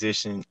hard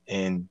transition.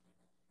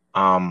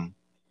 Um,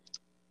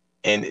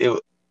 and it,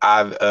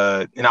 I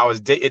was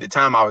at the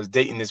time I was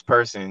dating this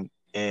person,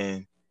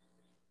 and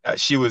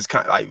she was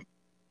kind of like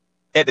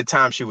at the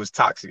time she was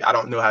toxic. I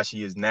don't know how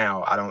she is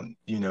now. I don't,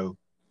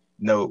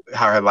 know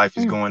how her life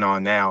is Mm-hmm. going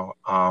on now.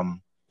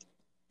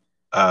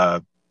 Uh,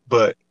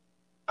 but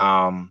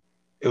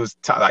it was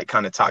like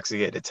kind of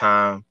toxic at the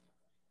time.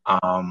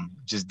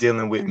 Just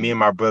dealing with me and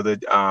my brother,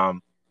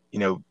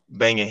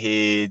 banging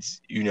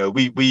heads.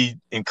 We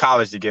in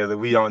college together.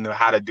 We don't know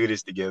how to do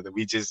this together.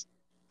 We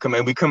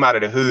come out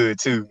of the hood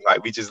too.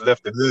 Like we just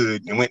left the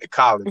hood and went to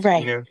college.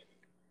 Right.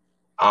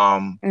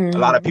 A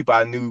lot of Mm-hmm. people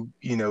I knew,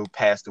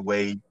 passed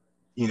away.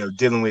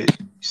 Dealing with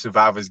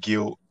survivor's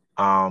guilt.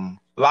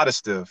 A lot of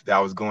stuff that I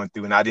was going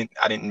through, and I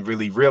didn't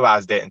really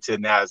realize that until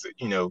now.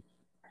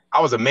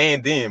 I was a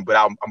man then, but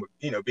I'm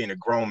being a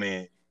grown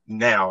man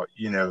now.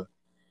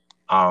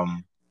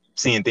 Um,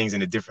 seeing things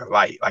in a different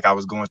light. Like I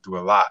was going through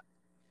a lot,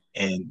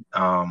 and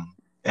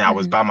I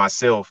was Mm-hmm. by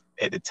myself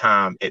at the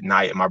time at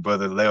night, and my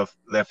brother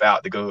left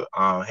out to go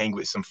hang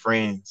with some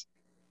friends,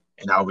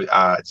 and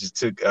I just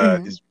took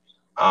Mm-hmm.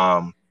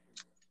 um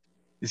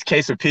this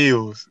case of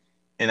pills,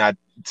 and I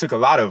took a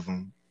lot of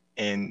them,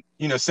 and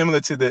similar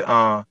to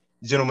the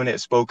gentleman that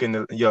spoke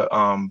in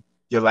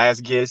your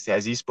last guest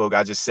as he spoke,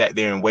 I just sat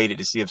there and waited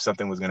to see if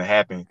something was gonna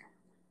happen,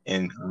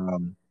 and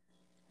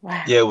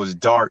yeah, it Wow. was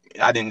dark.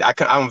 I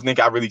don't think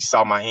I really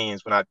saw my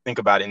hands. When I think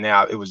about it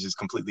now, it was just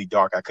completely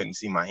dark. I couldn't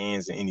see my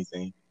hands or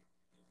anything.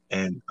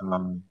 And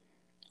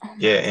Oh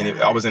yeah, my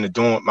I God. was in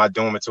my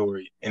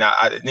dormitory, and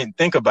I didn't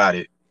think about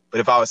it. But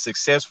if I was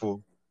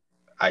successful,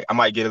 I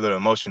might get a little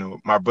emotional.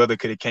 My brother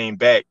could have came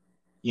back,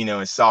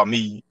 and saw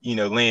me,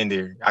 laying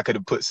there. I could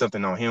have put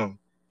something on him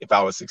if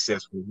I was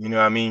successful. You know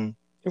what I mean?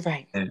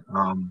 Right. And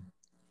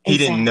he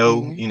didn't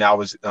know. Exactly. I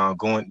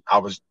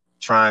was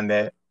trying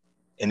that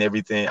and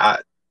everything.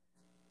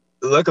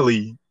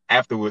 Luckily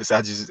afterwards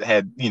I just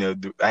had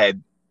I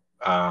had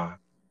uh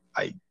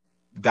like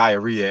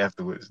diarrhea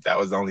afterwards. That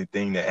was the only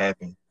thing that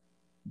happened.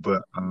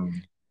 But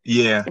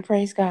yeah,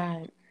 Praise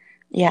God.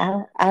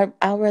 Yeah, I'd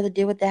rather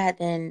deal with that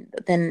than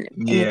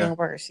yeah, anything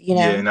worse,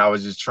 yeah. And I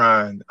was just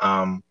trying.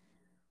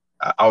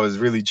 I was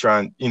really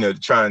trying,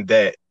 trying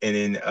that. And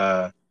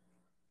then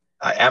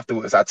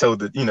afterwards I told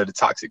the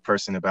toxic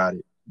person about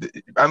it.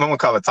 I'm gonna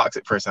call her a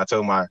toxic person. I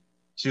told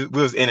we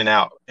was in and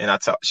out, and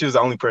she was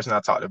the only person I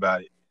talked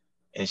about it.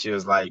 And she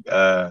was like,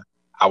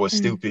 I was Mm,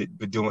 stupid,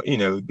 but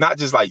doing, not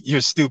just like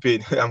you're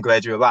stupid. I'm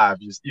glad you're alive.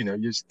 Just,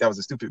 that was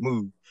a stupid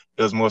move.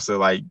 It was more so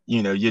like,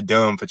 you're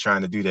dumb for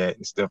trying to do that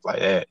and stuff like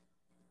that.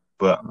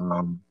 But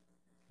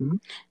mhm.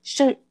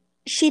 so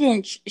she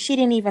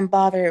didn't even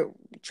bother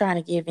trying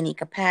to give any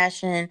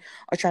compassion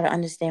or try to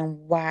understand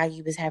why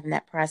you was having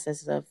that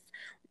process of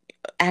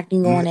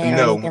acting on it or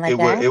No, anything like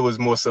that. it was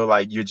more so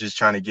like you're just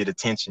trying to get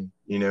attention,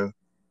 you know.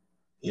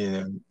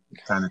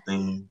 kind of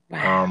thing.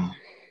 Wow.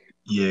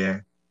 Yeah,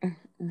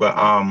 but Mm-hmm.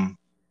 um,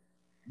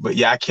 but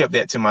yeah, I kept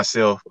that to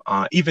myself.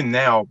 Even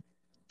now,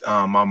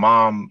 my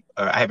mom,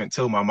 I haven't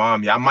told my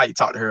mom yet. I might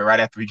talk to her right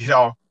after we get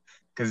off,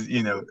 because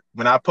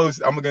when I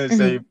post, I'm gonna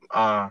say,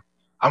 Mm-hmm.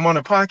 I'm on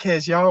a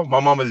podcast, y'all. My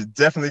mom is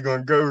definitely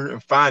gonna go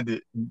and find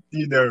it.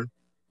 You know,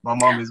 my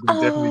mom is gonna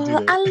definitely do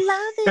Oh, that. I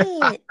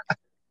love it.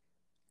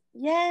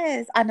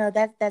 Yes, I know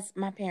that's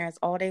my parents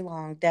all day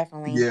long,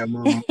 definitely. Yeah,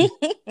 mom.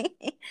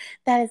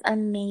 That is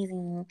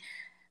amazing.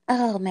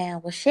 Oh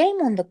man, well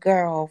shame on the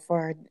girl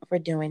for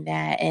doing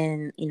that,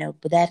 and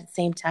but at the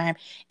same time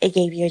it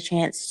gave you a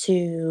chance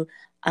to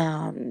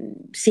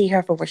see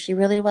her for what she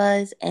really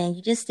was, and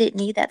you just didn't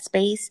need that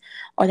space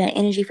or that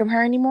energy from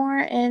her anymore,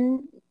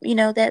 and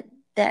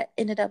that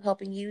ended up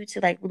helping you to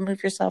like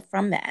remove yourself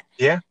from that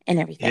Yeah, and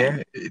yeah.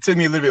 everything. It took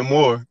me a little bit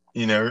more,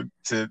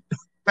 to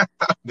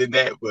than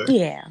that, but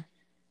Yeah.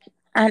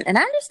 And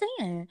I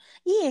understand.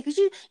 Yeah, because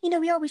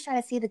we always try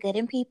to see the good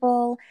in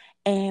people,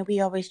 and we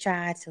always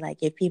try to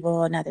like give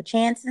people another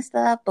chance and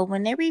stuff. But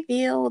when they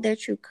reveal their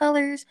true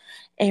colors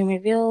and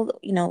reveal,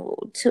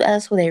 to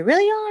us who they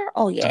really are,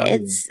 oh yeah, oh yeah.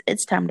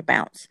 it's time to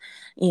bounce.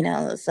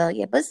 So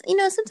yeah, but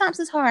sometimes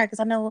it's hard because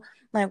I know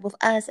like with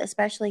us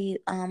especially,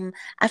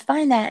 I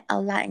find that a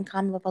lot in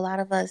common with a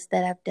lot of us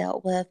that have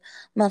dealt with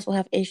mental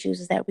health issues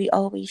is that we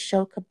always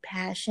show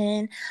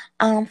compassion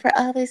for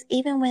others,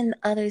 even when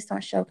others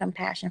don't show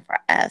compassion for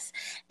us.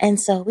 And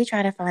so we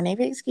try to find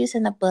every excuse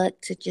in the book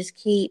to just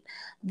keep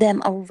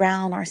them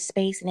around our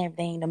space and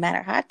everything, no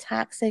matter how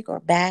toxic or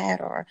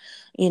bad or,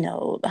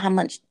 how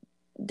much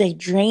they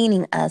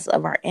draining us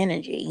of our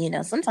energy.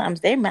 Sometimes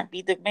they might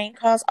be the main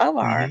cause of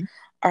our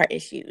Hmm.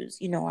 issues,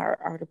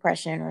 our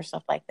depression or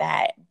stuff like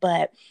that.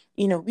 But,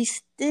 we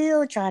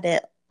still try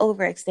to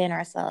overextend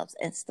ourselves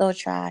and still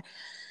try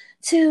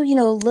to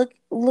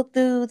look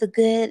through the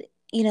good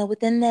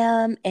within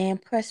them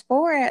and press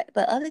forward.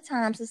 But other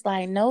times it's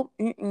like nope,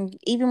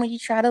 even when you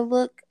try to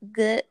look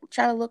good,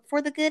 try to look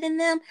for the good in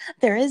them,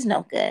 there is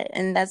no good.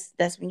 And that's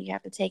when you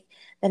have to take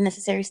the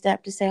necessary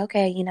step to say,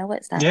 okay, you know what,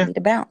 it's time for Yeah, me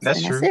to bounce, that's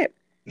and that's true. it.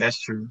 That's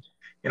true.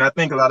 And I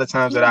think a lot of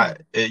times Yeah.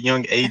 at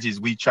young ages,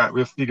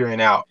 we're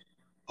figuring out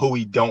who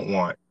we don't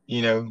want,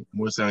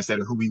 more so instead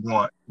of who we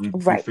want, we're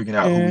Right. figuring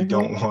out who we Mm-hmm.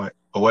 don't want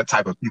or what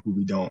type of people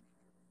we don't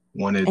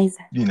want to,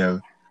 Exactly. you know,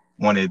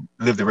 want to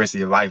live the rest of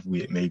your life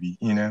with, maybe.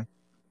 Mm-hmm.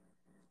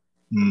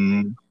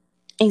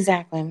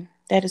 Exactly.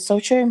 That is so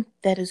true.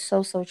 That is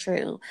so so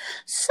true.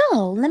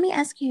 So let me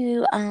ask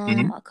you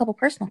Hmm. a couple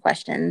personal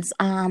questions.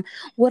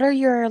 What are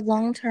your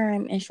long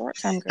term and short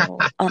term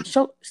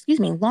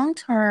long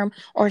term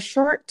or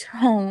short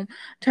term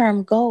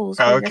goals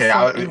for Okay.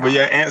 yourself and your Well,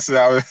 your art? answer,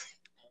 I was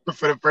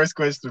for the first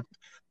question,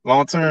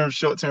 long term,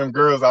 short term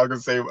girls, I was gonna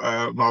say,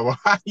 my wife.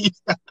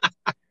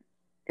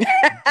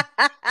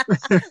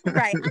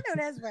 Right. I know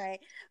that's right.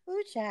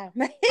 Ooh, child.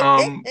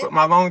 But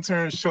my long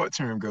term, short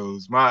term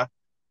goals,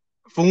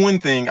 for one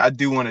thing, I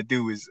do want to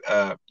do is,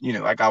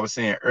 like I was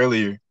saying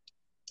earlier,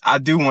 I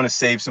do want to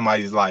save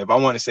somebody's life. I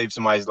want to save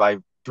somebody's life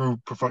through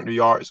perfunctory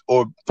arts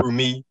or through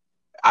me.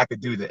 I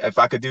could do that. If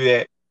I could do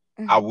that,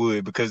 I Mhm,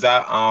 would, because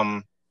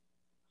um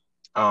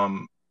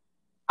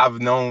I've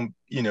known,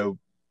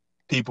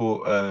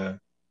 people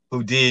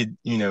who did,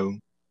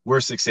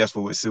 were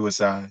successful with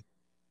suicide,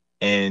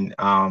 and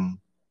I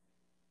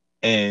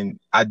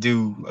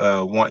do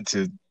want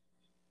to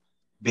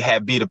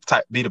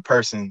be the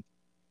person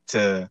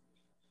to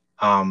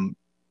um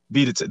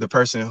be the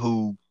person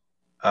who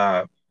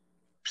uh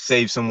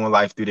save someone's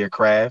life through their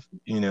craft,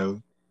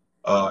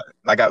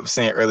 like I was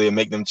saying earlier,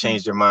 make them mhm,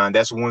 change their mind.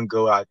 That's one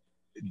goal I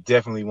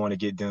definitely want to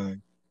get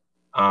done.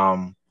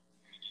 Um,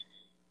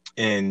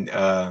 and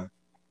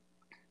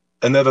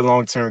Another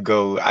long-term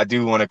goal, I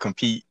do want to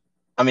compete.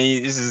 I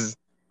mean, I'm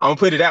gonna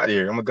put it out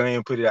there. I'm gonna go ahead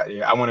and put it out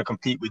there. I want to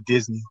compete with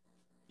Disney,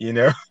 you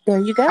know. there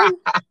you go.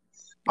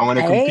 I want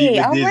to compete Hey,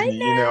 with all right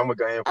Disney, I'm gonna now.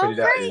 go ahead and put All it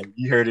out right. there.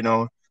 You heard it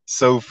on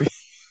Sophie,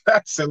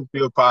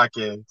 Sophia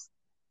podcast.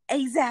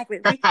 Exactly.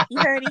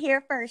 You heard it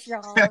here first,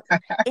 y'all.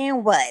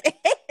 And what?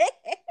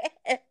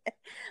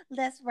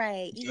 That's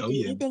right. You can Oh do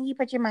yeah. anything you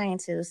put your mind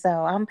to. So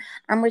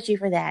I'm with you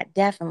for that.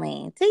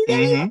 Definitely. See,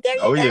 there you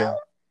Oh yeah. go.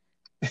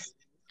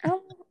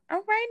 Oh,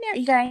 all right now.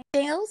 You got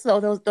anything else? So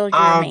those are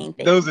your main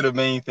Those are things. the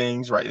main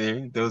things right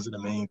there. Those are the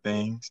main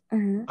things.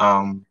 Hmm.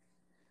 Um,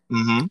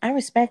 hmm I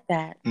respect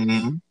that.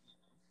 hmm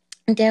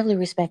Definitely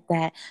respect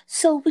that.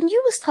 So when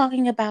you was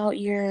talking about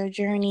your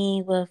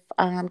journey with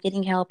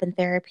getting help and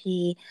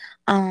therapy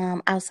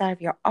outside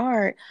of your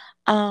art,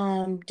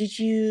 first did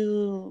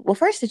you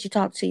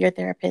talk to your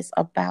therapist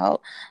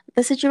about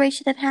the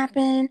situation that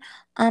happened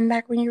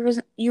back when you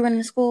were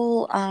in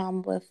school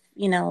with,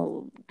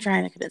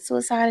 trying to commit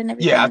suicide and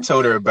Yeah, I everything?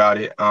 told her about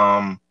it.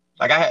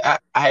 Like I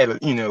had,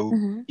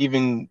 Mm-hmm.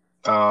 even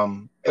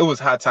it was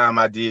high time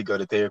I did go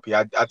to therapy.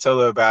 I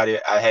told her about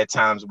it. I had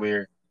times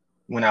where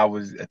when I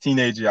was a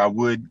teenager, I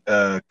would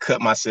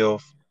cut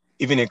myself.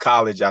 Even in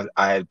college, I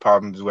had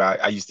problems where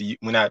I used to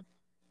when I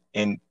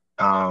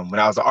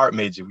was an art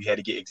major, we had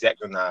to get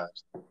X-Acto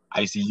knives.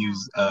 I used to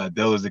use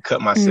those to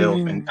cut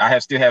myself, and Mm-hmm. I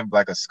have still have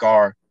like a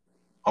scar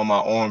on my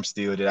arm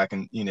still that I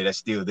can, that's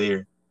still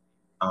there.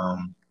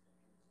 Um,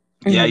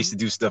 yeah, I used Mm-hmm. to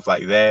do stuff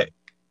like that.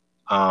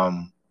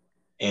 Um,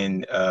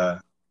 and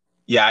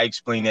yeah, I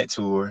explained that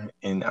to her,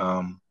 and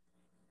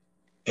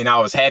I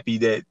was happy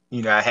that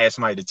I had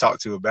somebody to talk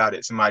to about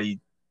it. Somebody,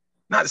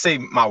 not to say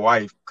my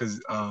wife,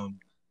 because I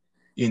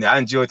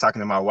enjoy talking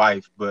to my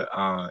wife, but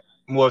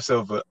more so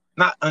of a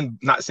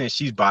not saying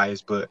she's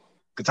biased, but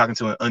talking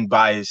to an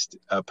unbiased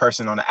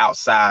person on the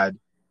outside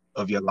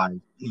of your life,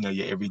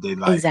 your everyday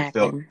life. It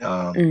felt Exactly.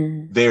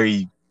 Mm.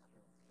 very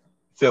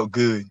felt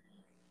good.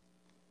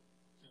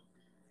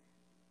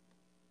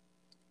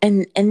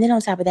 And then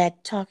on top of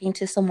that, talking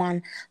to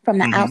someone from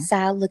the Hmm.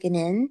 outside looking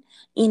in,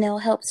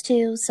 helps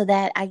too. So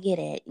that I get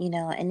it,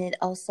 and it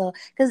also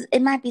because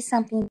it might be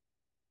something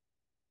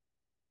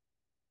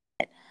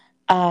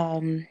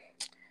um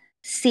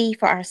see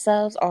for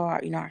ourselves,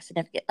 or our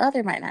significant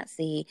other might not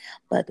see,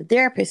 but the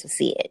therapist will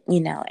see it,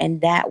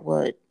 and that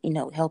would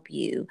help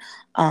you,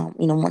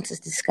 once it's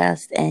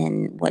discussed,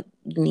 and what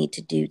you need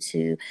to do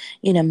to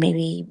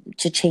maybe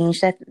to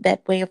change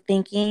that way of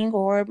thinking,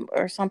 or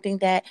something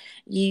that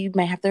you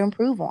may have to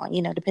improve on,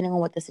 depending on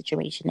what the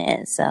situation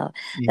is. So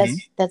Hmm.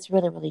 that's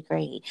really, really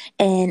great.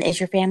 And is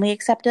your family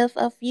acceptive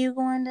of you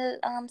going to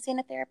seeing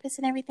a therapist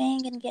and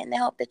everything, and getting the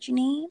help that you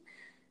need?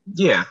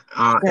 Yeah,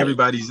 Great.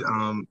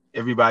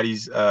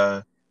 everybody's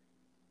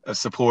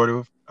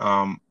supportive.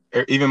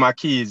 Even my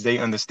kids, they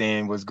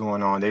understand what's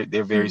going on.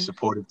 They're very Mm.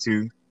 supportive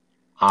too.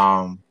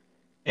 Um,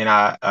 and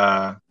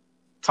I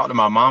talked to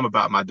my mom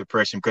about my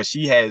depression because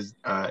she had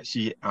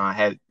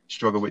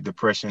struggled with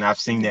depression. I've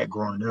seen Mm. that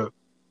growing up.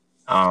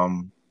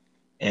 Um,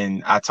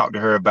 and I talked to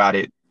her about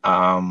it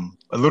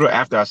a little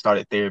after I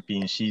started therapy,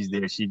 and she's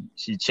there.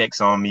 She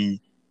checks on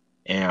me,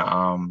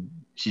 and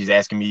she's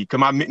asking me because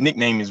my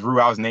nickname is Rue.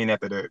 I was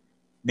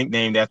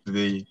nicknamed after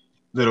the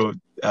little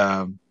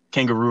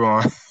kangaroo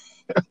on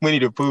Winnie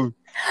the Pooh.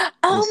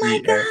 And Oh my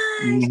she, gosh,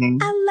 hmm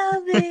I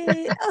love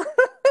it.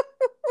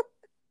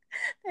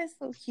 That's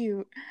so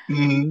cute.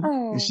 and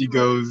Oh, she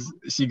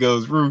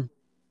goes, Rue,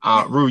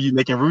 Rue, you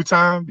making Rue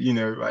time?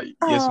 Like,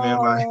 yes, ma'am,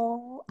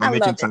 oh, I'm I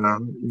making love it.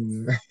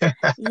 time.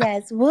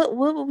 Yes, what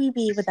would we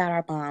be without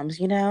our moms,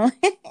 Hmm.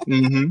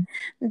 Hmm.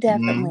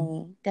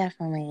 Definitely,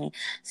 definitely.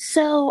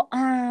 So,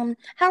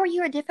 how are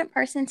you a different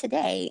person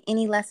today?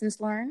 Any lessons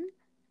learned?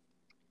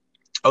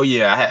 Oh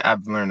yeah,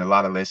 I've learned a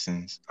lot of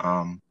lessons.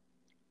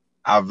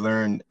 I've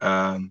learned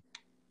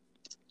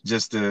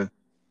just to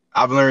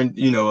I've learned,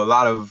 a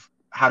lot of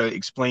how to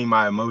explain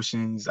my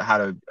emotions, how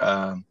to,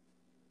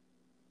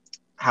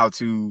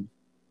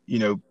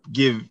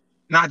 give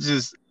not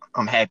just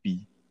I'm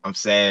happy, I'm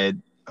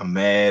sad, I'm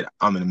mad,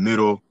 I'm in the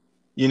middle,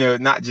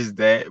 not just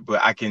that,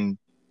 but I can,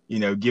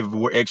 give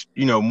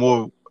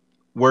more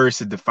words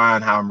to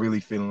define how I'm really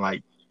feeling.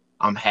 Like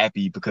I'm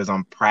happy because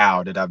I'm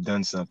proud that I've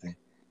done something.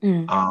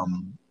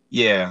 Mm,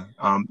 Yeah,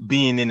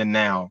 being in the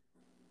now.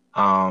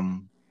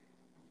 Um,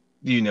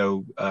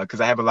 because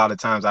I have a lot of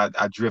times I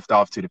drift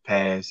off to the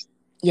past.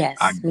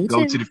 I yes, me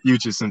go to too. the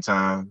future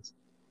sometimes.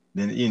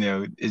 Then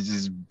it's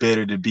just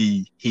better to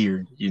be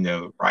here,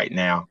 right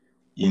now,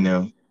 you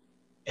know.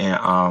 And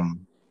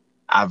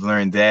I've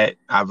learned that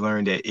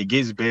it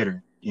gets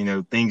better.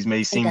 Things may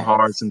It seem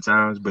hard does.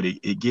 sometimes, but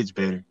it gets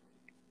better.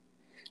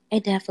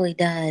 It definitely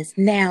does.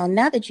 Now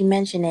that you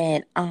mention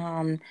it,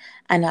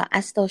 I know I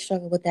still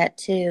struggle with that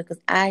too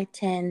because I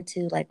tend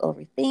to like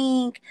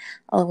overthink,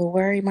 over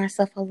worry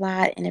myself a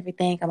lot and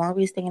everything. I'm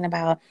always thinking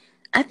about.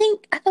 I feel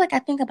like I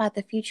think about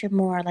the future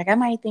more. Like I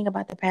might think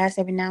about the past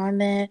every now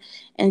and then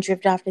and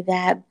drift off to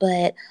that,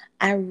 but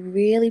I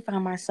really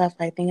find myself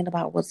like thinking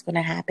about what's going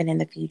to happen in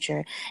the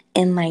future,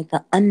 and like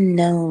the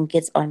unknown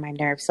gets on my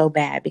nerves so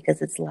bad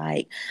because it's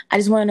like I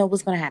just want to know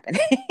what's going to happen.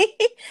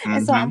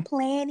 And so I'm Hmm.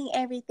 planning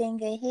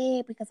everything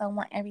ahead because I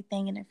want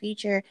everything in the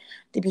future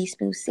to be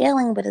smooth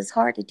sailing. But it's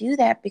hard to do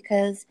that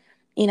because,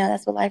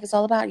 that's what life is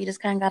all about. You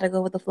just kind of got to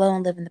go with the flow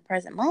and live in the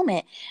present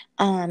moment,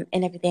 and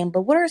everything.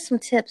 But what are some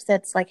tips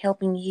that's like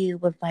helping you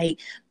with like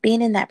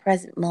being in that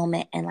present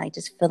moment and like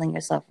just feeling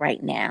yourself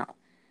right now?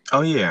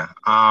 Oh yeah.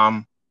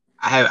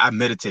 I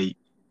meditate.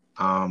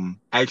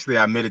 Actually,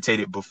 I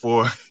meditated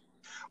before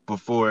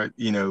before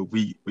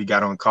we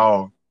got on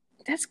call.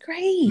 That's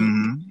great.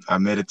 I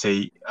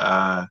meditate,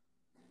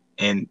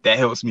 and that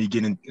helps me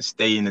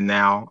stay in the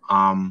now.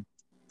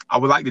 I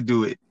would like to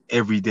do it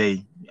every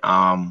day,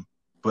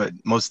 but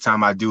most of the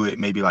time I do it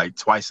maybe like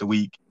twice a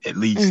week at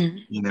least.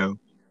 Mm,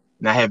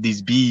 And I have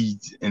these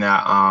beads, and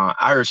I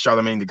heard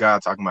Charlemagne the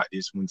God talking about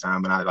this one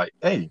time, and I like,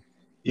 hey,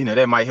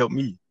 that might help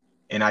me.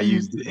 And I mm,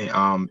 used it.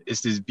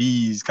 It's this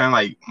beads, kind of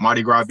like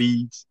Mardi Gras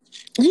beads,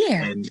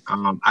 yeah. and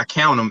I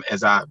count them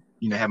as I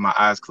have my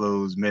eyes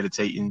closed,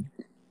 meditating,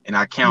 and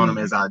I count them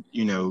as Mm, I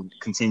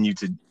continue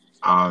to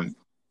um,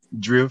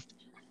 drift,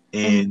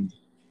 mm, and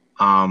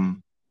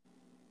um,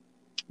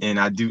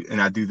 I do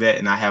that,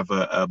 and I have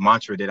a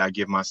mantra that I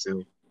give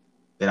myself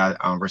that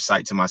I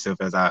recite to myself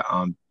as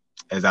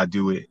I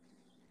do it,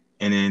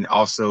 and then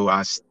also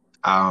I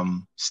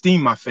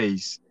steam my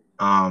face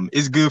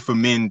it's good for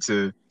men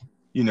to,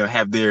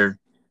 have their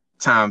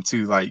time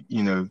too. Like,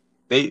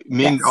 men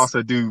Yes.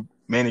 also do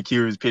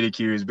manicures,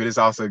 pedicures, but it's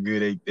also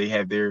good they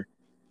have their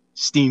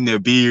steam their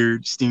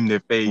beard, steam their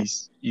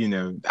face.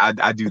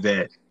 I do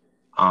that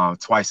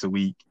twice a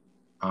week.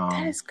 That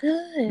Um, is good.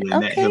 yeah,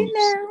 and that Okay, helps.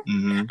 now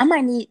Hmm. I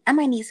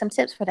might need some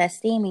tips for that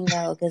steaming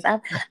though, because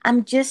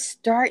I'm just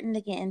starting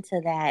to get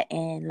into that.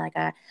 And like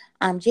Jada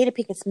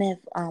Pinkett Smith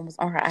was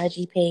on her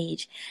IG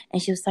page,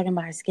 and she was talking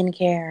about her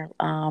skincare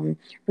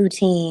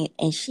routine,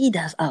 and she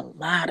does a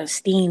lot of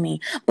steaming,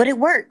 but it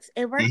works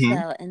Hmm.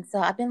 though. And so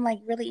I've been like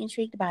really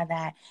intrigued by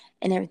that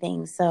and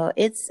everything. So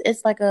it's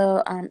like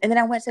and then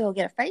I went to go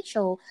get a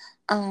facial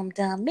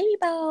done maybe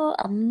about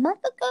a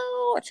month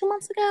ago or 2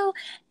 months ago,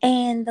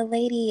 and the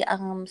lady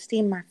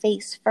steamed my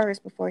face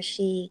first before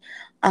she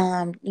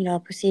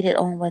proceeded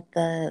on with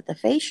the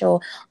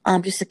facial,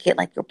 just to get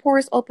like your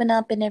pores open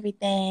up and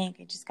everything,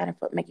 and just kind of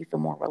make you feel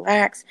more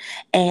relaxed.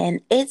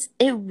 And it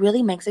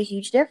really makes a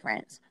huge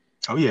difference.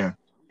 Oh yeah,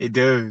 it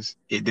does.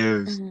 It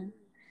does. Mm-hmm.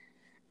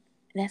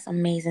 That's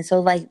amazing. So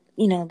like,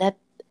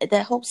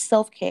 that whole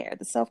self-care,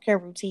 the self-care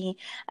routine,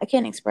 I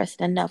can't express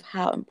it enough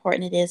how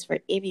important it is for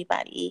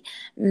everybody,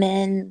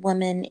 men,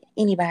 women,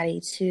 anybody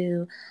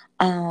to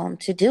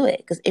do it,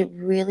 because it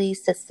really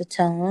sets the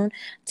tone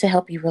to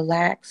help you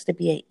relax, to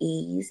be at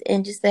ease,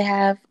 and just to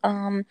have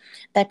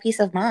that peace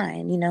of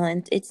mind,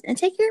 and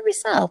take care of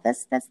yourself.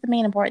 That's the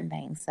main important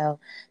thing. So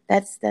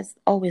that's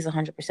always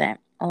 100%,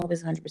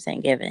 always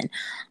 100% given.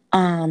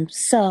 How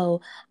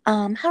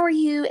are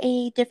you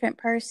a different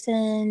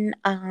person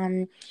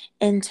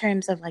in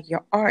terms of like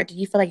your art? Do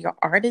you feel like your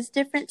art is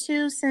different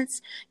too,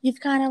 since you've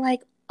kind of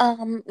like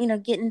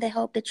getting the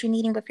help that you're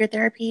needing with your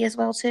therapy as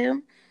well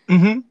too?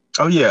 Hmm.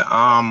 Oh yeah.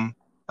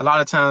 A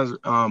lot of times,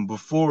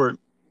 before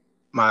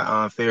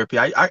my therapy,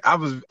 I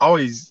was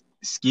always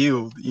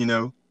skilled,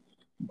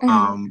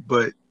 Hmm.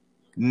 but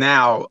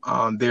now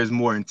there's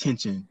more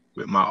intention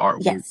with my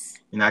artwork, Yes,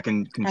 and I can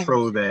I agree.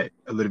 control that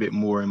a little bit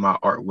more in my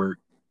artwork.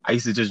 I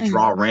used to just Hmm.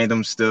 draw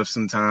random stuff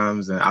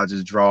sometimes, and I'll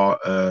just draw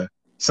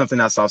something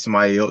I saw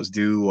somebody else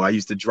do, or I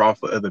used to draw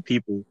for other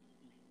people.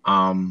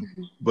 Hmm.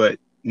 But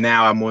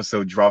now I more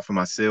so draw for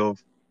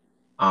myself.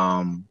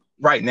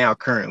 Right now,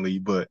 currently,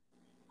 but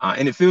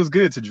and it feels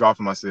good to draw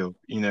for myself.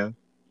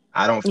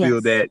 I don't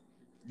feel Yes,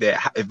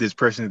 that if this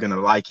person is gonna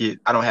like it,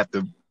 I don't have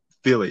to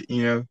feel it.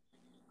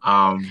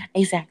 Um,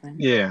 exactly.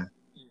 yeah,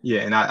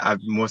 yeah, and I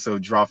more so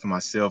draw for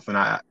myself, and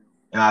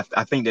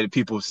I think that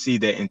people see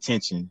that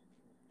intention,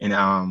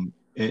 and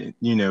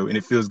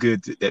it feels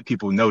good that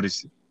people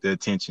notice the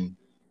attention.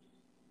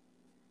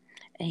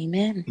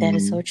 Amen. That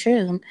is so Hmm.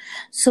 true.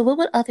 So, what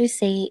would others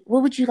say?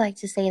 What would you like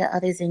to say to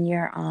others in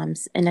your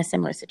in a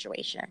similar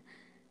situation?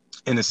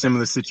 In a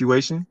similar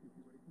situation,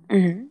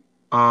 Hmm.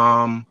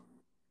 um,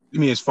 you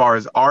mean as far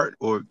as art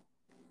or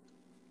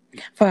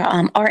For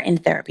art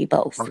and therapy,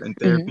 both. art and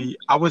Hmm. therapy?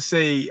 I would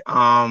say,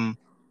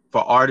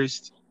 for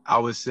artists, I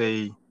would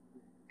say,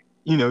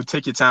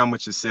 take your time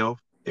with yourself.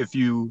 If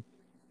you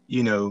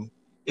know,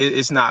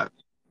 it's not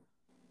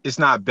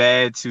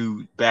bad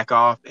to back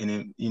off and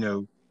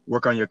then,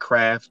 work on your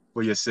craft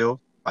for yourself.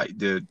 Like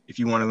if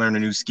you want to learn a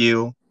new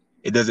skill,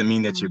 it doesn't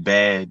mean that you're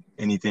bad,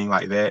 anything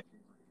like that.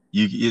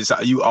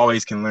 You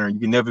always can learn. You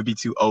can never be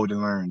too old to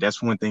learn.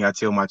 That's one thing I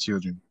tell my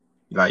children.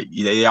 Like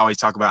they always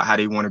talk about how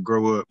they want to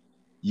grow up.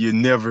 You're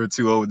never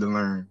too old to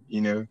learn.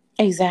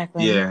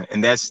 Exactly. Yeah,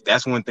 and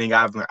that's one thing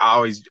I've learned. I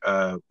always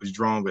was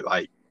drawn with,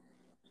 like,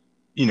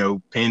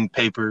 pen,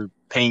 paper,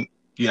 paint.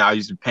 I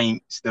used to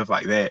paint stuff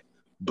like that.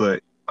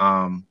 But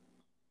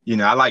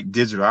I like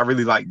digital. I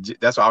really like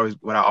that's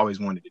what I always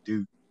wanted to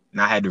do,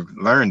 and I had to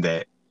learn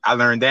that. I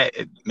learned that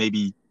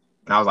maybe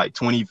when I was like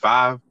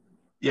 25.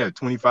 Yeah,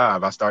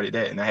 25. I started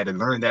that, and I had to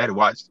learn that, to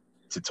watch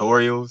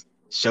tutorials,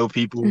 show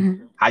people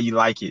Hmm. how you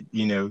like it.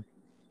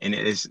 And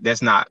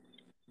that's not,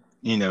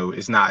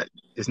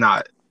 it's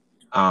not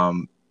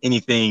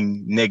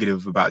anything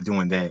negative about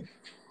doing that.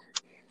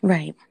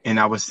 Right. And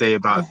I would say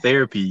about Yeah.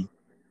 therapy,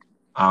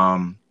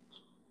 um,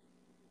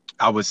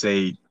 I would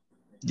say,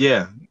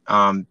 yeah,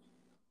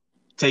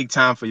 take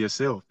time for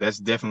yourself. That's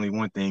definitely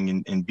one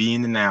thing, and be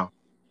in the now.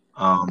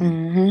 Um,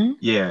 Hmm.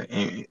 yeah,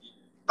 and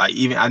like,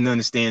 even I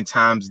understand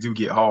times do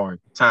get hard.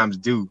 Times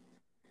do,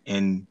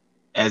 and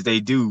as they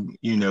do,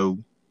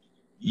 you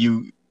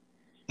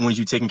once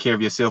you taking care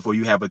of yourself, or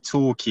you have a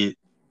toolkit,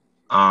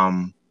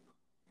 um,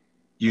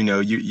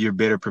 you're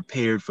better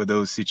prepared for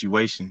those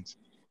situations.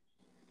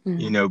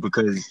 Hmm.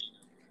 Because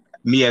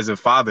me as a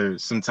father,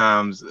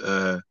 sometimes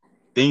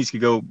things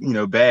could go,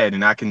 bad,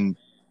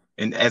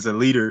 and as a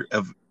leader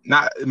of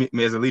not I mean,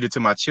 as a leader to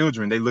my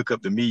children, they look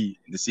up to me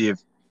to see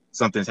if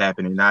something's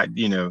happening. Not,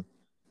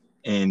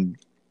 and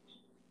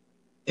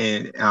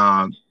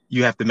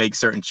you have to make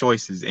certain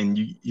choices,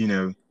 and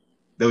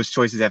those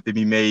choices have to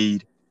be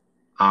made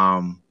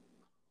um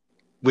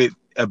with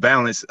a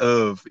balance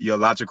of your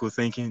logical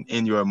thinking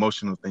and your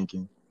emotional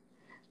thinking.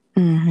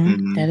 Hmm.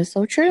 Hmm. That is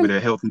so With true. a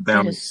healthy That is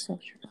balance. so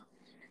true.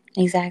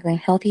 Exactly.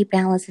 Healthy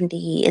balance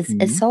indeed. It's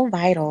Mhm. so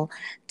vital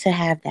to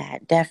have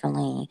that,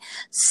 definitely.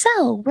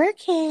 So where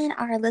can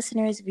our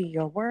listeners view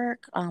your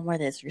work?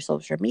 Whether it's your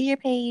social media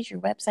page, your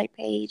website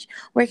page,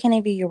 where can they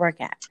view your work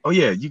at? Oh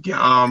yeah, you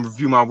can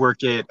review my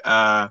work at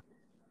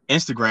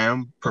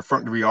Instagram,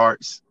 Perfunctory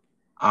Arts.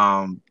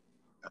 Um,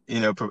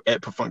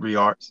 at Perfunctory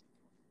Arts,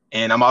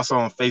 and I'm also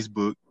on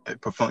Facebook at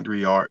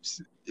Perfunctory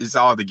Arts. It's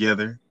all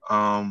together.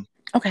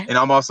 Okay. And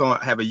I'm also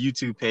have a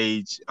YouTube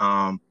page.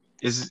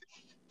 Is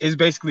it's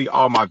basically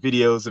all my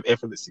videos of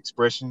effortless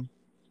expression.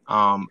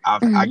 I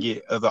Hmm.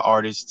 get other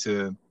artists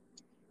to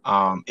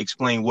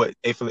explain what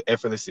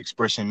effortless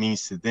expression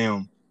means to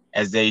them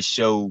as they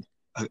show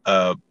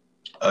a,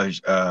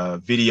 a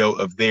video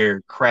of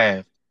their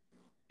craft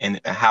and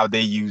how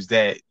they use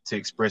that to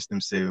express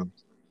themselves.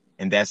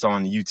 And that's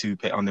on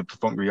the on the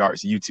Perfunctory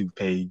Arts YouTube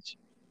page.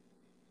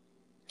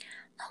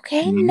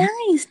 Okay, Mm-hmm.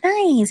 nice,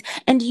 nice.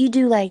 And do you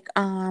do like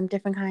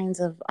different kinds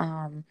of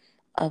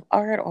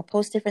art or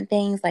post different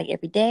things like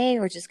every day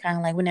or just kind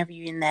of like whenever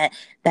you're in that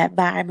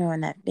vibe or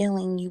in that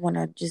feeling you want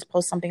to just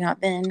post something out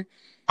then?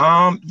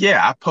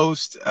 Yeah, I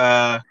post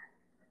I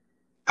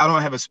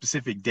don't have a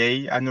specific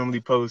day. I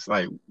normally post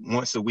like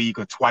once a week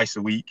or twice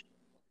a week.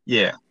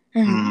 Yeah.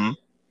 Hmm. Hmm.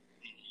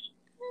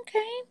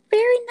 Okay,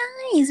 very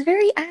nice,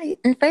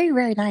 very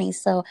very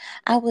nice. So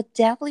I will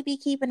definitely be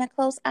keeping a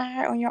close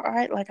eye on your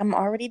art, like I'm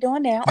already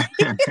doing now.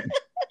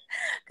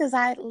 Because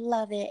I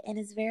love it and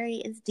it's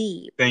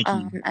deep. Thank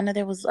you. I know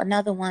there was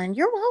another one.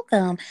 You're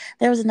welcome.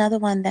 There was another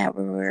one that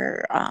we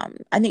were,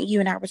 I think you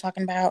and I were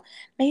talking about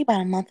maybe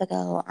about a month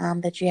ago,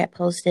 that you had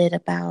posted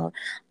about,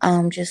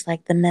 just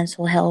like the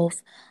mental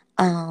health,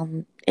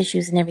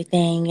 issues and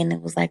everything. And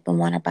it was like the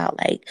one about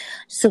like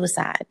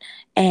suicide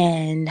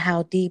and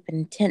how deep and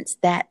intense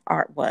that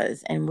art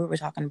was. And we were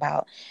talking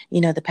about,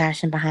 the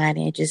passion behind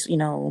it, just,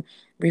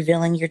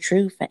 revealing your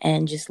truth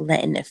and just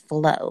letting it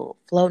flow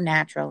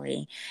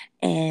naturally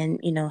and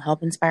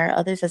help inspire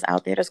others that's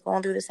out there that's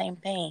going through the same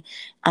thing.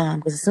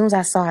 Because as soon as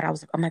I saw it, I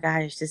was like, oh my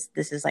gosh,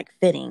 this is like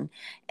fitting,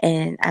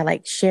 and I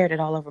like shared it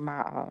all over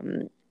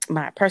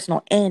my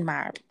personal and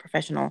my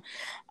professional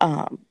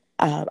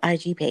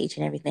IG page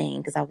and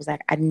everything because I was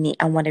like,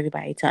 I want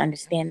everybody to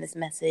understand this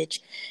message,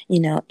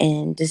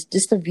 and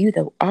just to view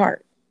the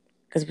art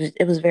because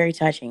it was very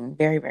touching,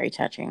 very very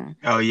touching.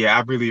 Oh yeah,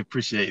 I really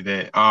appreciate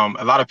that.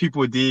 A lot of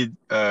people did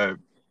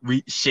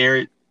share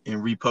it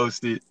and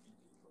repost it.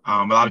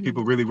 A lot of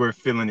people Mhm. really were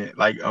feeling it.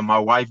 Like my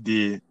wife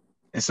did.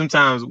 And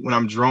sometimes when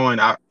I'm drawing,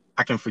 I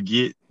can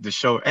forget to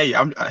show. Hey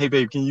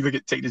babe, can you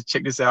take this,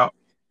 check this out?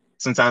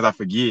 Sometimes I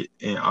forget,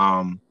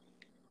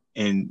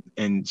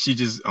 and she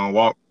just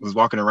was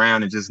walking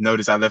around and just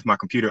noticed I left my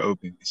computer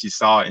open. She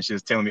saw it and she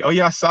was telling me, "Oh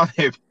yeah, I saw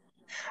that.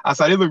 I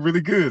saw it looked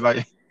really good."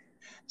 Like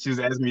she was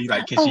asking me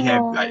like, "Can she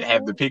have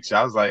the Oh. picture?"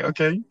 I was like,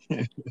 "Okay."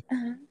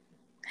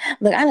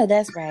 Look, I know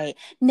that's right.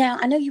 Now,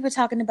 I know you were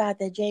talking about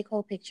the J.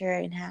 Cole picture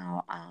and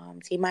how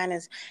T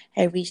Minus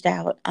had reached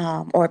out,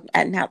 or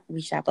not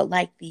reached out, but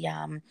like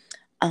the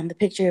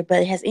picture.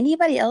 But has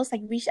anybody else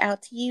like reached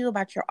out to you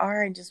about your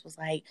art and just was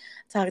like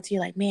talking to you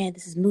like, man,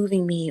 this is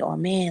moving me, or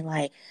man,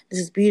 like this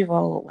is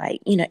beautiful, like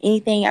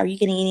anything? Are you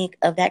getting any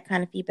of that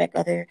kind of feedback,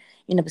 other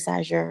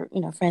besides your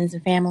friends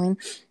and family?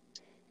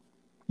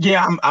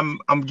 Yeah,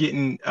 I'm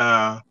getting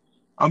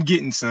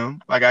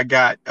some. Like I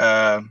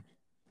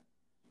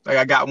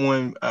got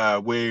one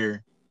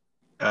where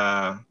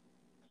uh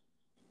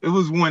it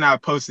was one I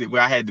posted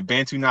where I had the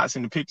Bantu knots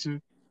in the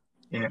picture.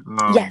 And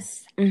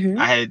Yes. Mm-hmm.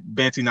 I had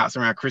Bantu knots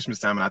around Christmas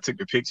time and I took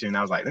the picture and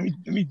I was like, let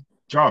me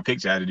draw a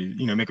picture out of this,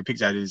 make a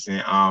picture out of this.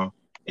 And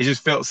it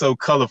just felt so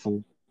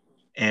colorful.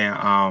 And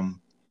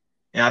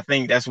and I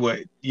think that's what,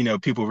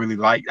 people really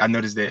like. I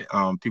noticed that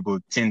people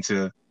tend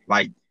to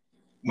like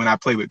when I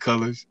play with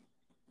colors.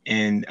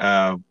 And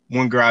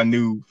one girl I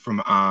knew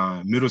from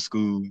middle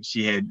school,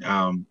 she had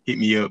hit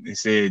me up and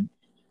said,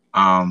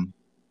 I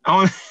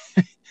don't,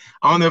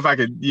 I don't know if I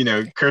could,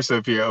 curse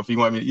up here, or if you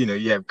want me,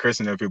 you have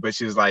cursing up here, but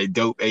she was like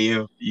dope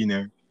AF,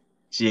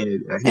 she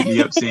had hit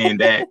me up saying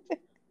that.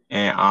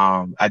 And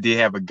I did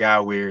have a guy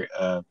where,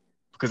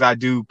 because I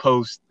do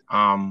post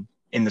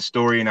in the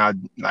story,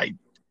 and like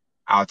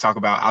I'll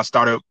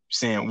start up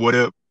saying what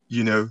up,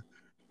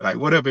 like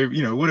what up,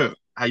 what up,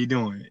 how you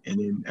doing?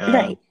 And then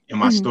Right. in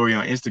my Mm-hmm. story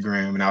on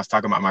Instagram, and I was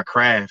talking about my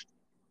craft,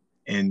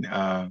 and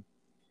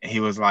he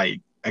was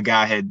like, a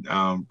guy had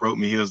wrote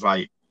me, he was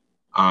like,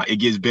 it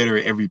gets better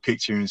at every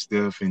picture and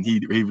stuff, and he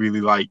really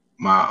liked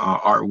my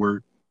artwork.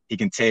 He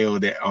can tell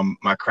that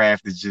my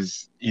craft is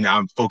just,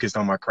 I'm focused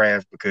on my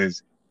craft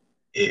because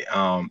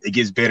it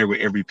gets better with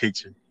every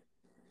picture.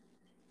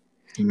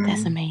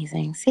 That's Mhm.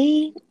 amazing.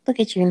 See, look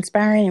at you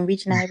inspiring and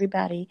reaching out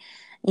everybody.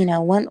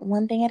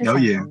 One thing at a Oh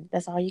yeah. time.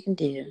 That's all you can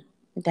do.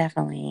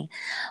 Definitely.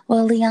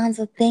 Well,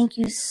 Leonza, thank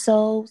you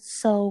so,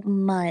 so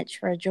much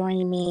for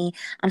joining me.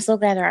 I'm so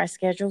glad that our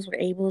schedules were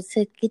able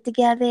to get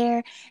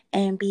together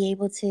and be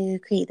able to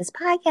create this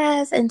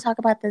podcast and talk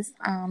about this,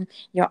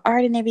 your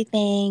art and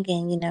everything,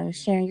 and,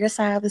 sharing your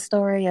side of the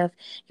story of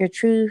your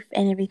truth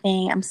and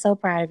everything. I'm so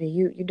proud of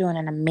you. You're doing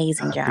an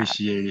amazing I job.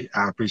 appreciate it.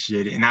 I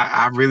appreciate it. And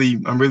I'm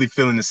really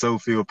feeling the Soul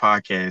Field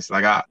podcast.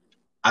 Like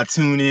I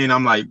tune in.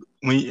 I'm like,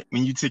 when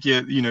you took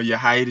your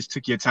hiatus,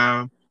 took your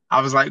time, I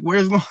was like,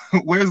 where's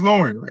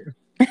Lauren?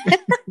 Like,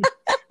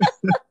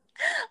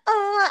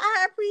 Oh,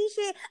 I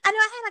appreciate. I know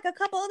I had like a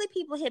couple other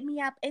people hit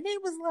me up, and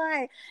it was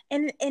like,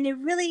 and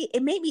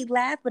it made me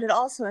laugh, but it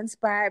also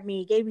inspired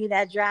me, gave me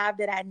that drive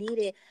that I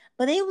needed.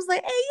 But it was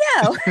like, hey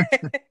yo,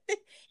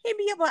 hit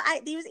me up on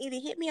they was either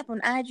hit me up on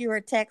IG or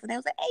text, and I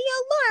was like, hey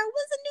yo, Laura,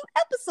 when's a new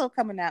episode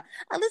coming out?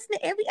 I listen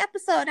to every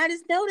episode, and I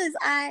just noticed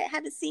I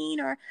haven't seen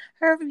or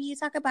heard from you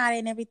talk about it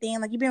and everything.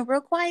 Like you've been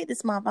real quiet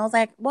this month. I was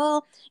like,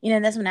 well,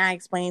 that's when I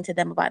explained to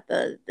them about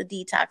the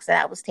detox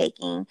that I was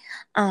taking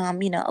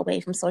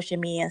away from social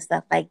media and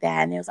stuff like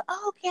that. And it was like,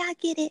 oh, okay, I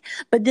get it.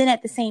 But then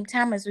at the same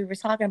time, as we were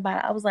talking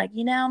about it, I was like,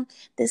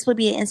 this would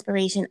be an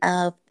inspiration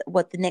of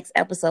what the next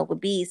episode would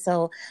be.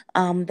 So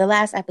the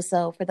last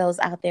episode, for those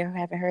out there who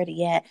haven't heard it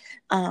yet,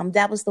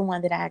 that was the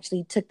one that I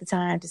actually took the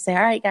time to say,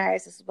 all right,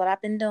 guys, this is what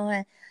I've been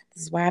doing.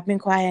 This is why I've been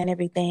quiet and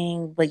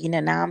everything. But,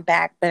 now I'm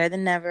back better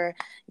than ever.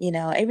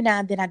 Every now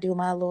and then I do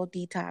my little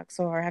detox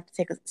or I have to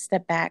take a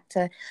step back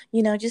to,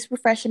 just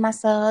refreshing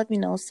myself,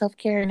 self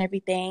care and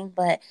everything.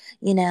 But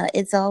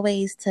it's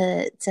always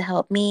to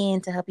help me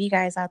and to help you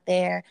guys out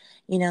there,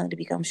 to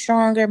become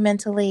stronger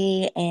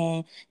mentally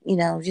and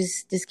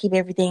just keep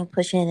everything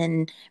pushing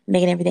and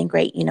making everything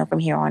great, from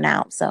here on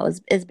out. So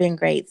it's been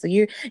great. So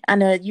I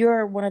know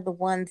you're one of the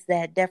ones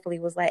that definitely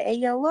was like, hey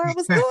yo, Laura,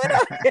 what's going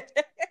on?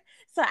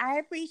 So I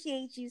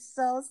appreciate you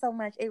so, so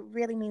much. It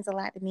really means a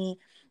lot to me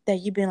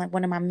that you've been like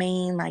one of my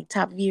main like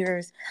top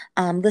viewers,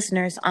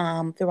 listeners,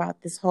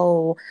 throughout this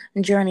whole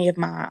journey of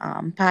my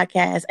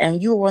podcast.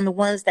 And you were one of the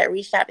ones that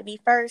reached out to me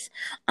first,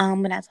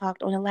 when I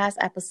talked on the last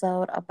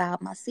episode about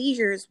my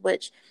seizures,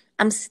 which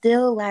I'm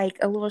still like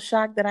a little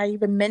shocked that I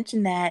even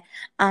mentioned that.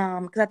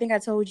 Because I think I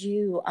told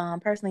you,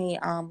 personally,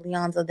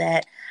 Leonza,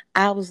 that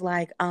I was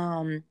like,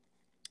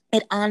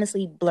 I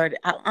honestly blurted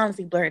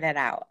that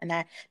out, and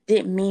I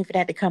didn't mean for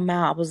that to come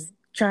out. I was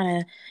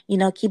trying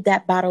to, keep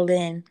that bottled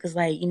in because,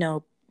 like,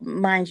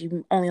 mind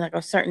you, only like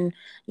a certain,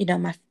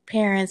 my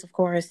parents, of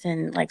course,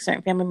 and like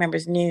certain family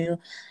members knew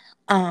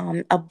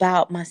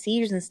about my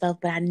seizures and stuff,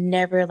 but I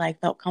never like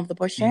felt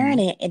comfortable sharing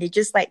mhm. it. And it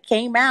just like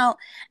came out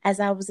as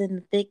I was in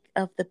the thick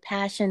of the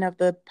passion of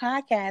the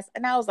podcast.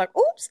 And I was like,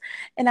 oops.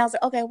 And I was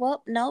like, okay,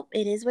 well, nope,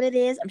 it is what it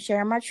is. I'm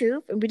sharing my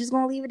truth and we're just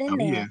gonna leave it in Oh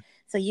yeah. there.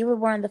 So you were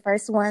one of the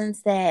first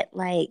ones that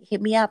like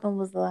hit me up and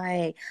was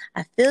like,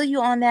 I feel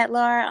you on that,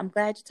 Laura. I'm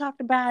glad you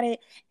talked about it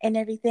and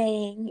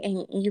everything.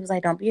 And you was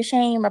like, don't be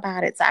ashamed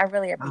about it. So I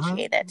really Uh-huh.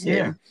 appreciate that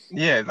Yeah. too.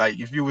 Yeah. Like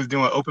if you was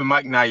doing open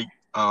mic night,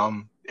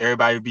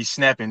 everybody would be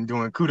snapping,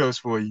 doing kudos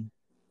for you.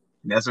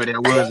 That's what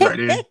that was right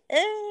there.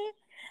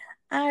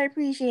 I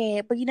appreciate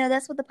it. But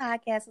that's what the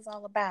podcast is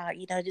all about,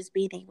 just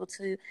being able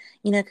to,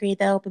 create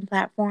the open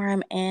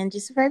platform and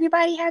just for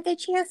everybody have their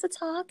chance to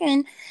talk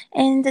and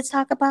to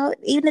talk about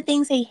even the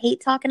things they hate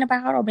talking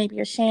about or maybe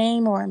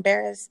ashamed or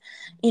embarrassed,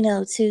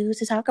 to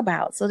talk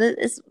about. So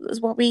this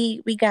is what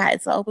we got.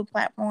 It's an open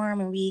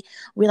platform and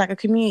we're like a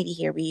community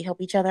here. We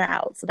help each other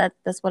out. So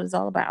that's what it's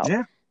all about.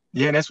 Yeah.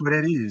 Yeah, that's what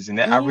that is.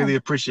 And I Yeah. really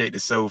appreciate the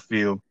Soul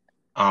Field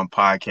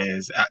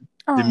podcast.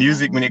 The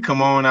music when it Oh.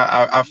 come on,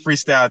 I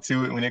freestyle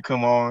to it when it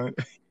come on.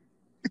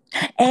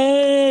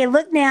 Hey,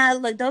 look now,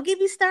 look, don't get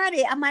me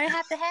started. I might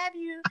have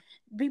you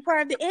be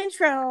part of the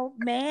intro.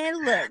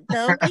 Man, look,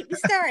 don't get me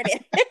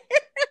started.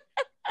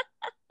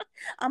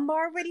 I'm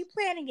already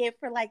planning it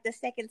for like the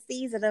second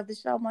season of the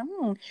show. I'm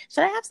like,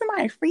 should I have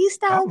somebody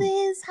freestyle Oh,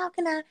 this? How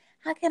can I,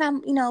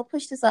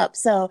 push this up?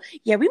 So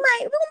yeah, we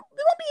won't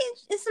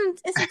be in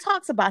some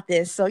talks about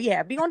this. So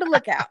yeah, be on the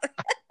lookout.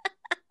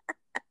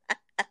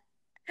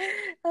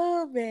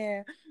 Oh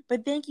man.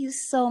 But thank you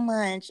so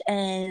much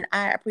and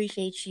I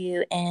appreciate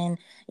you and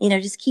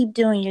just keep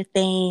doing your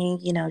thing,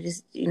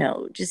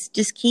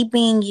 just keep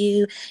being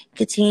you,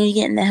 continue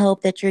getting the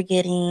help that you're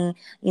getting,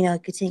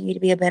 continue to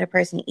be a better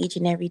person each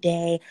and every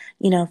day.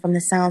 From the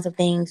sounds of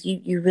things,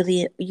 you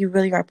really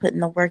are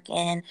putting the work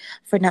in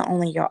for not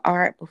only your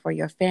art but for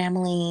your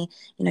family,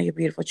 your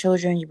beautiful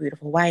children, your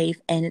beautiful wife,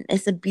 and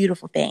it's a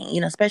beautiful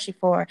thing, especially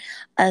for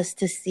us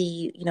to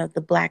see, the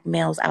black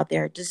males out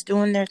there just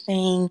doing their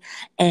thing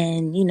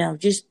and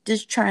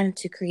just trying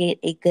to create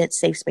a good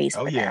safe space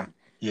oh for yeah. them.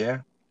 Yeah.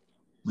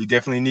 We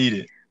definitely need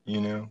it, We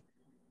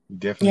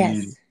definitely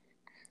need it.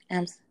 Yes,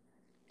 abs-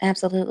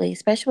 absolutely,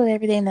 especially with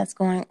everything that's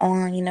going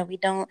on. We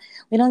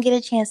don't get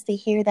a chance to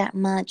hear that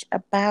much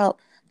about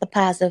the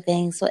positive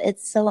things, so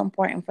it's so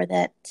important for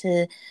that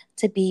to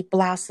be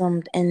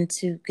blossomed and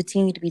to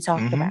continue to be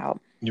talked Hmm.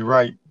 about. You're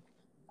right.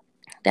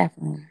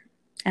 Definitely.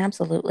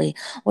 Absolutely.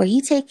 Well,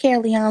 you take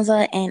care,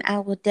 Leonza, and I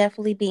will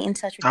definitely be in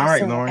touch with All you right,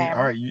 soon, Lauren. All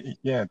okay? right.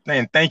 Yeah.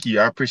 And thank you.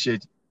 I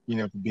appreciate,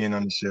 for being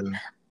on the show.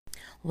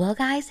 Well,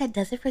 guys, that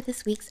does it for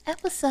this week's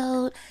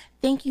episode.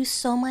 Thank you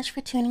so much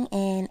for tuning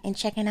in and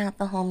checking out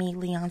the homie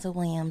Leonza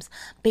Williams.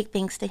 Big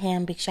thanks to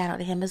him. Big shout out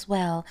to him as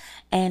well.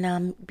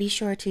 And be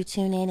sure to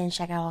tune in and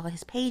check out all of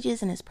his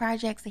pages and his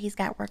projects that he's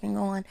got working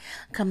on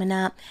coming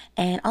up.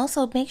 And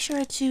also make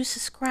sure to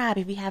subscribe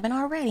if you haven't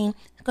already.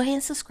 Go ahead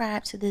and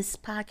subscribe to this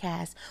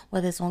podcast,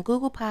 whether it's on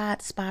Google Pod,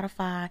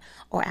 Spotify,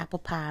 or Apple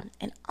Pod.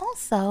 And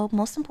also,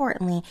 most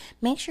importantly,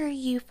 make sure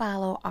you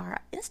follow our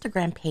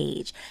Instagram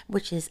page,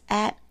 which is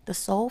at the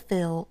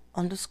soulfill_pod.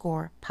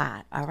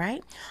 All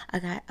right.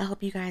 I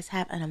hope you guys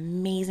have an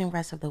amazing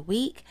rest of the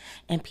week,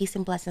 and peace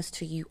and blessings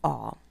to you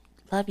all.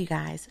 Love you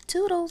guys.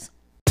 Toodles.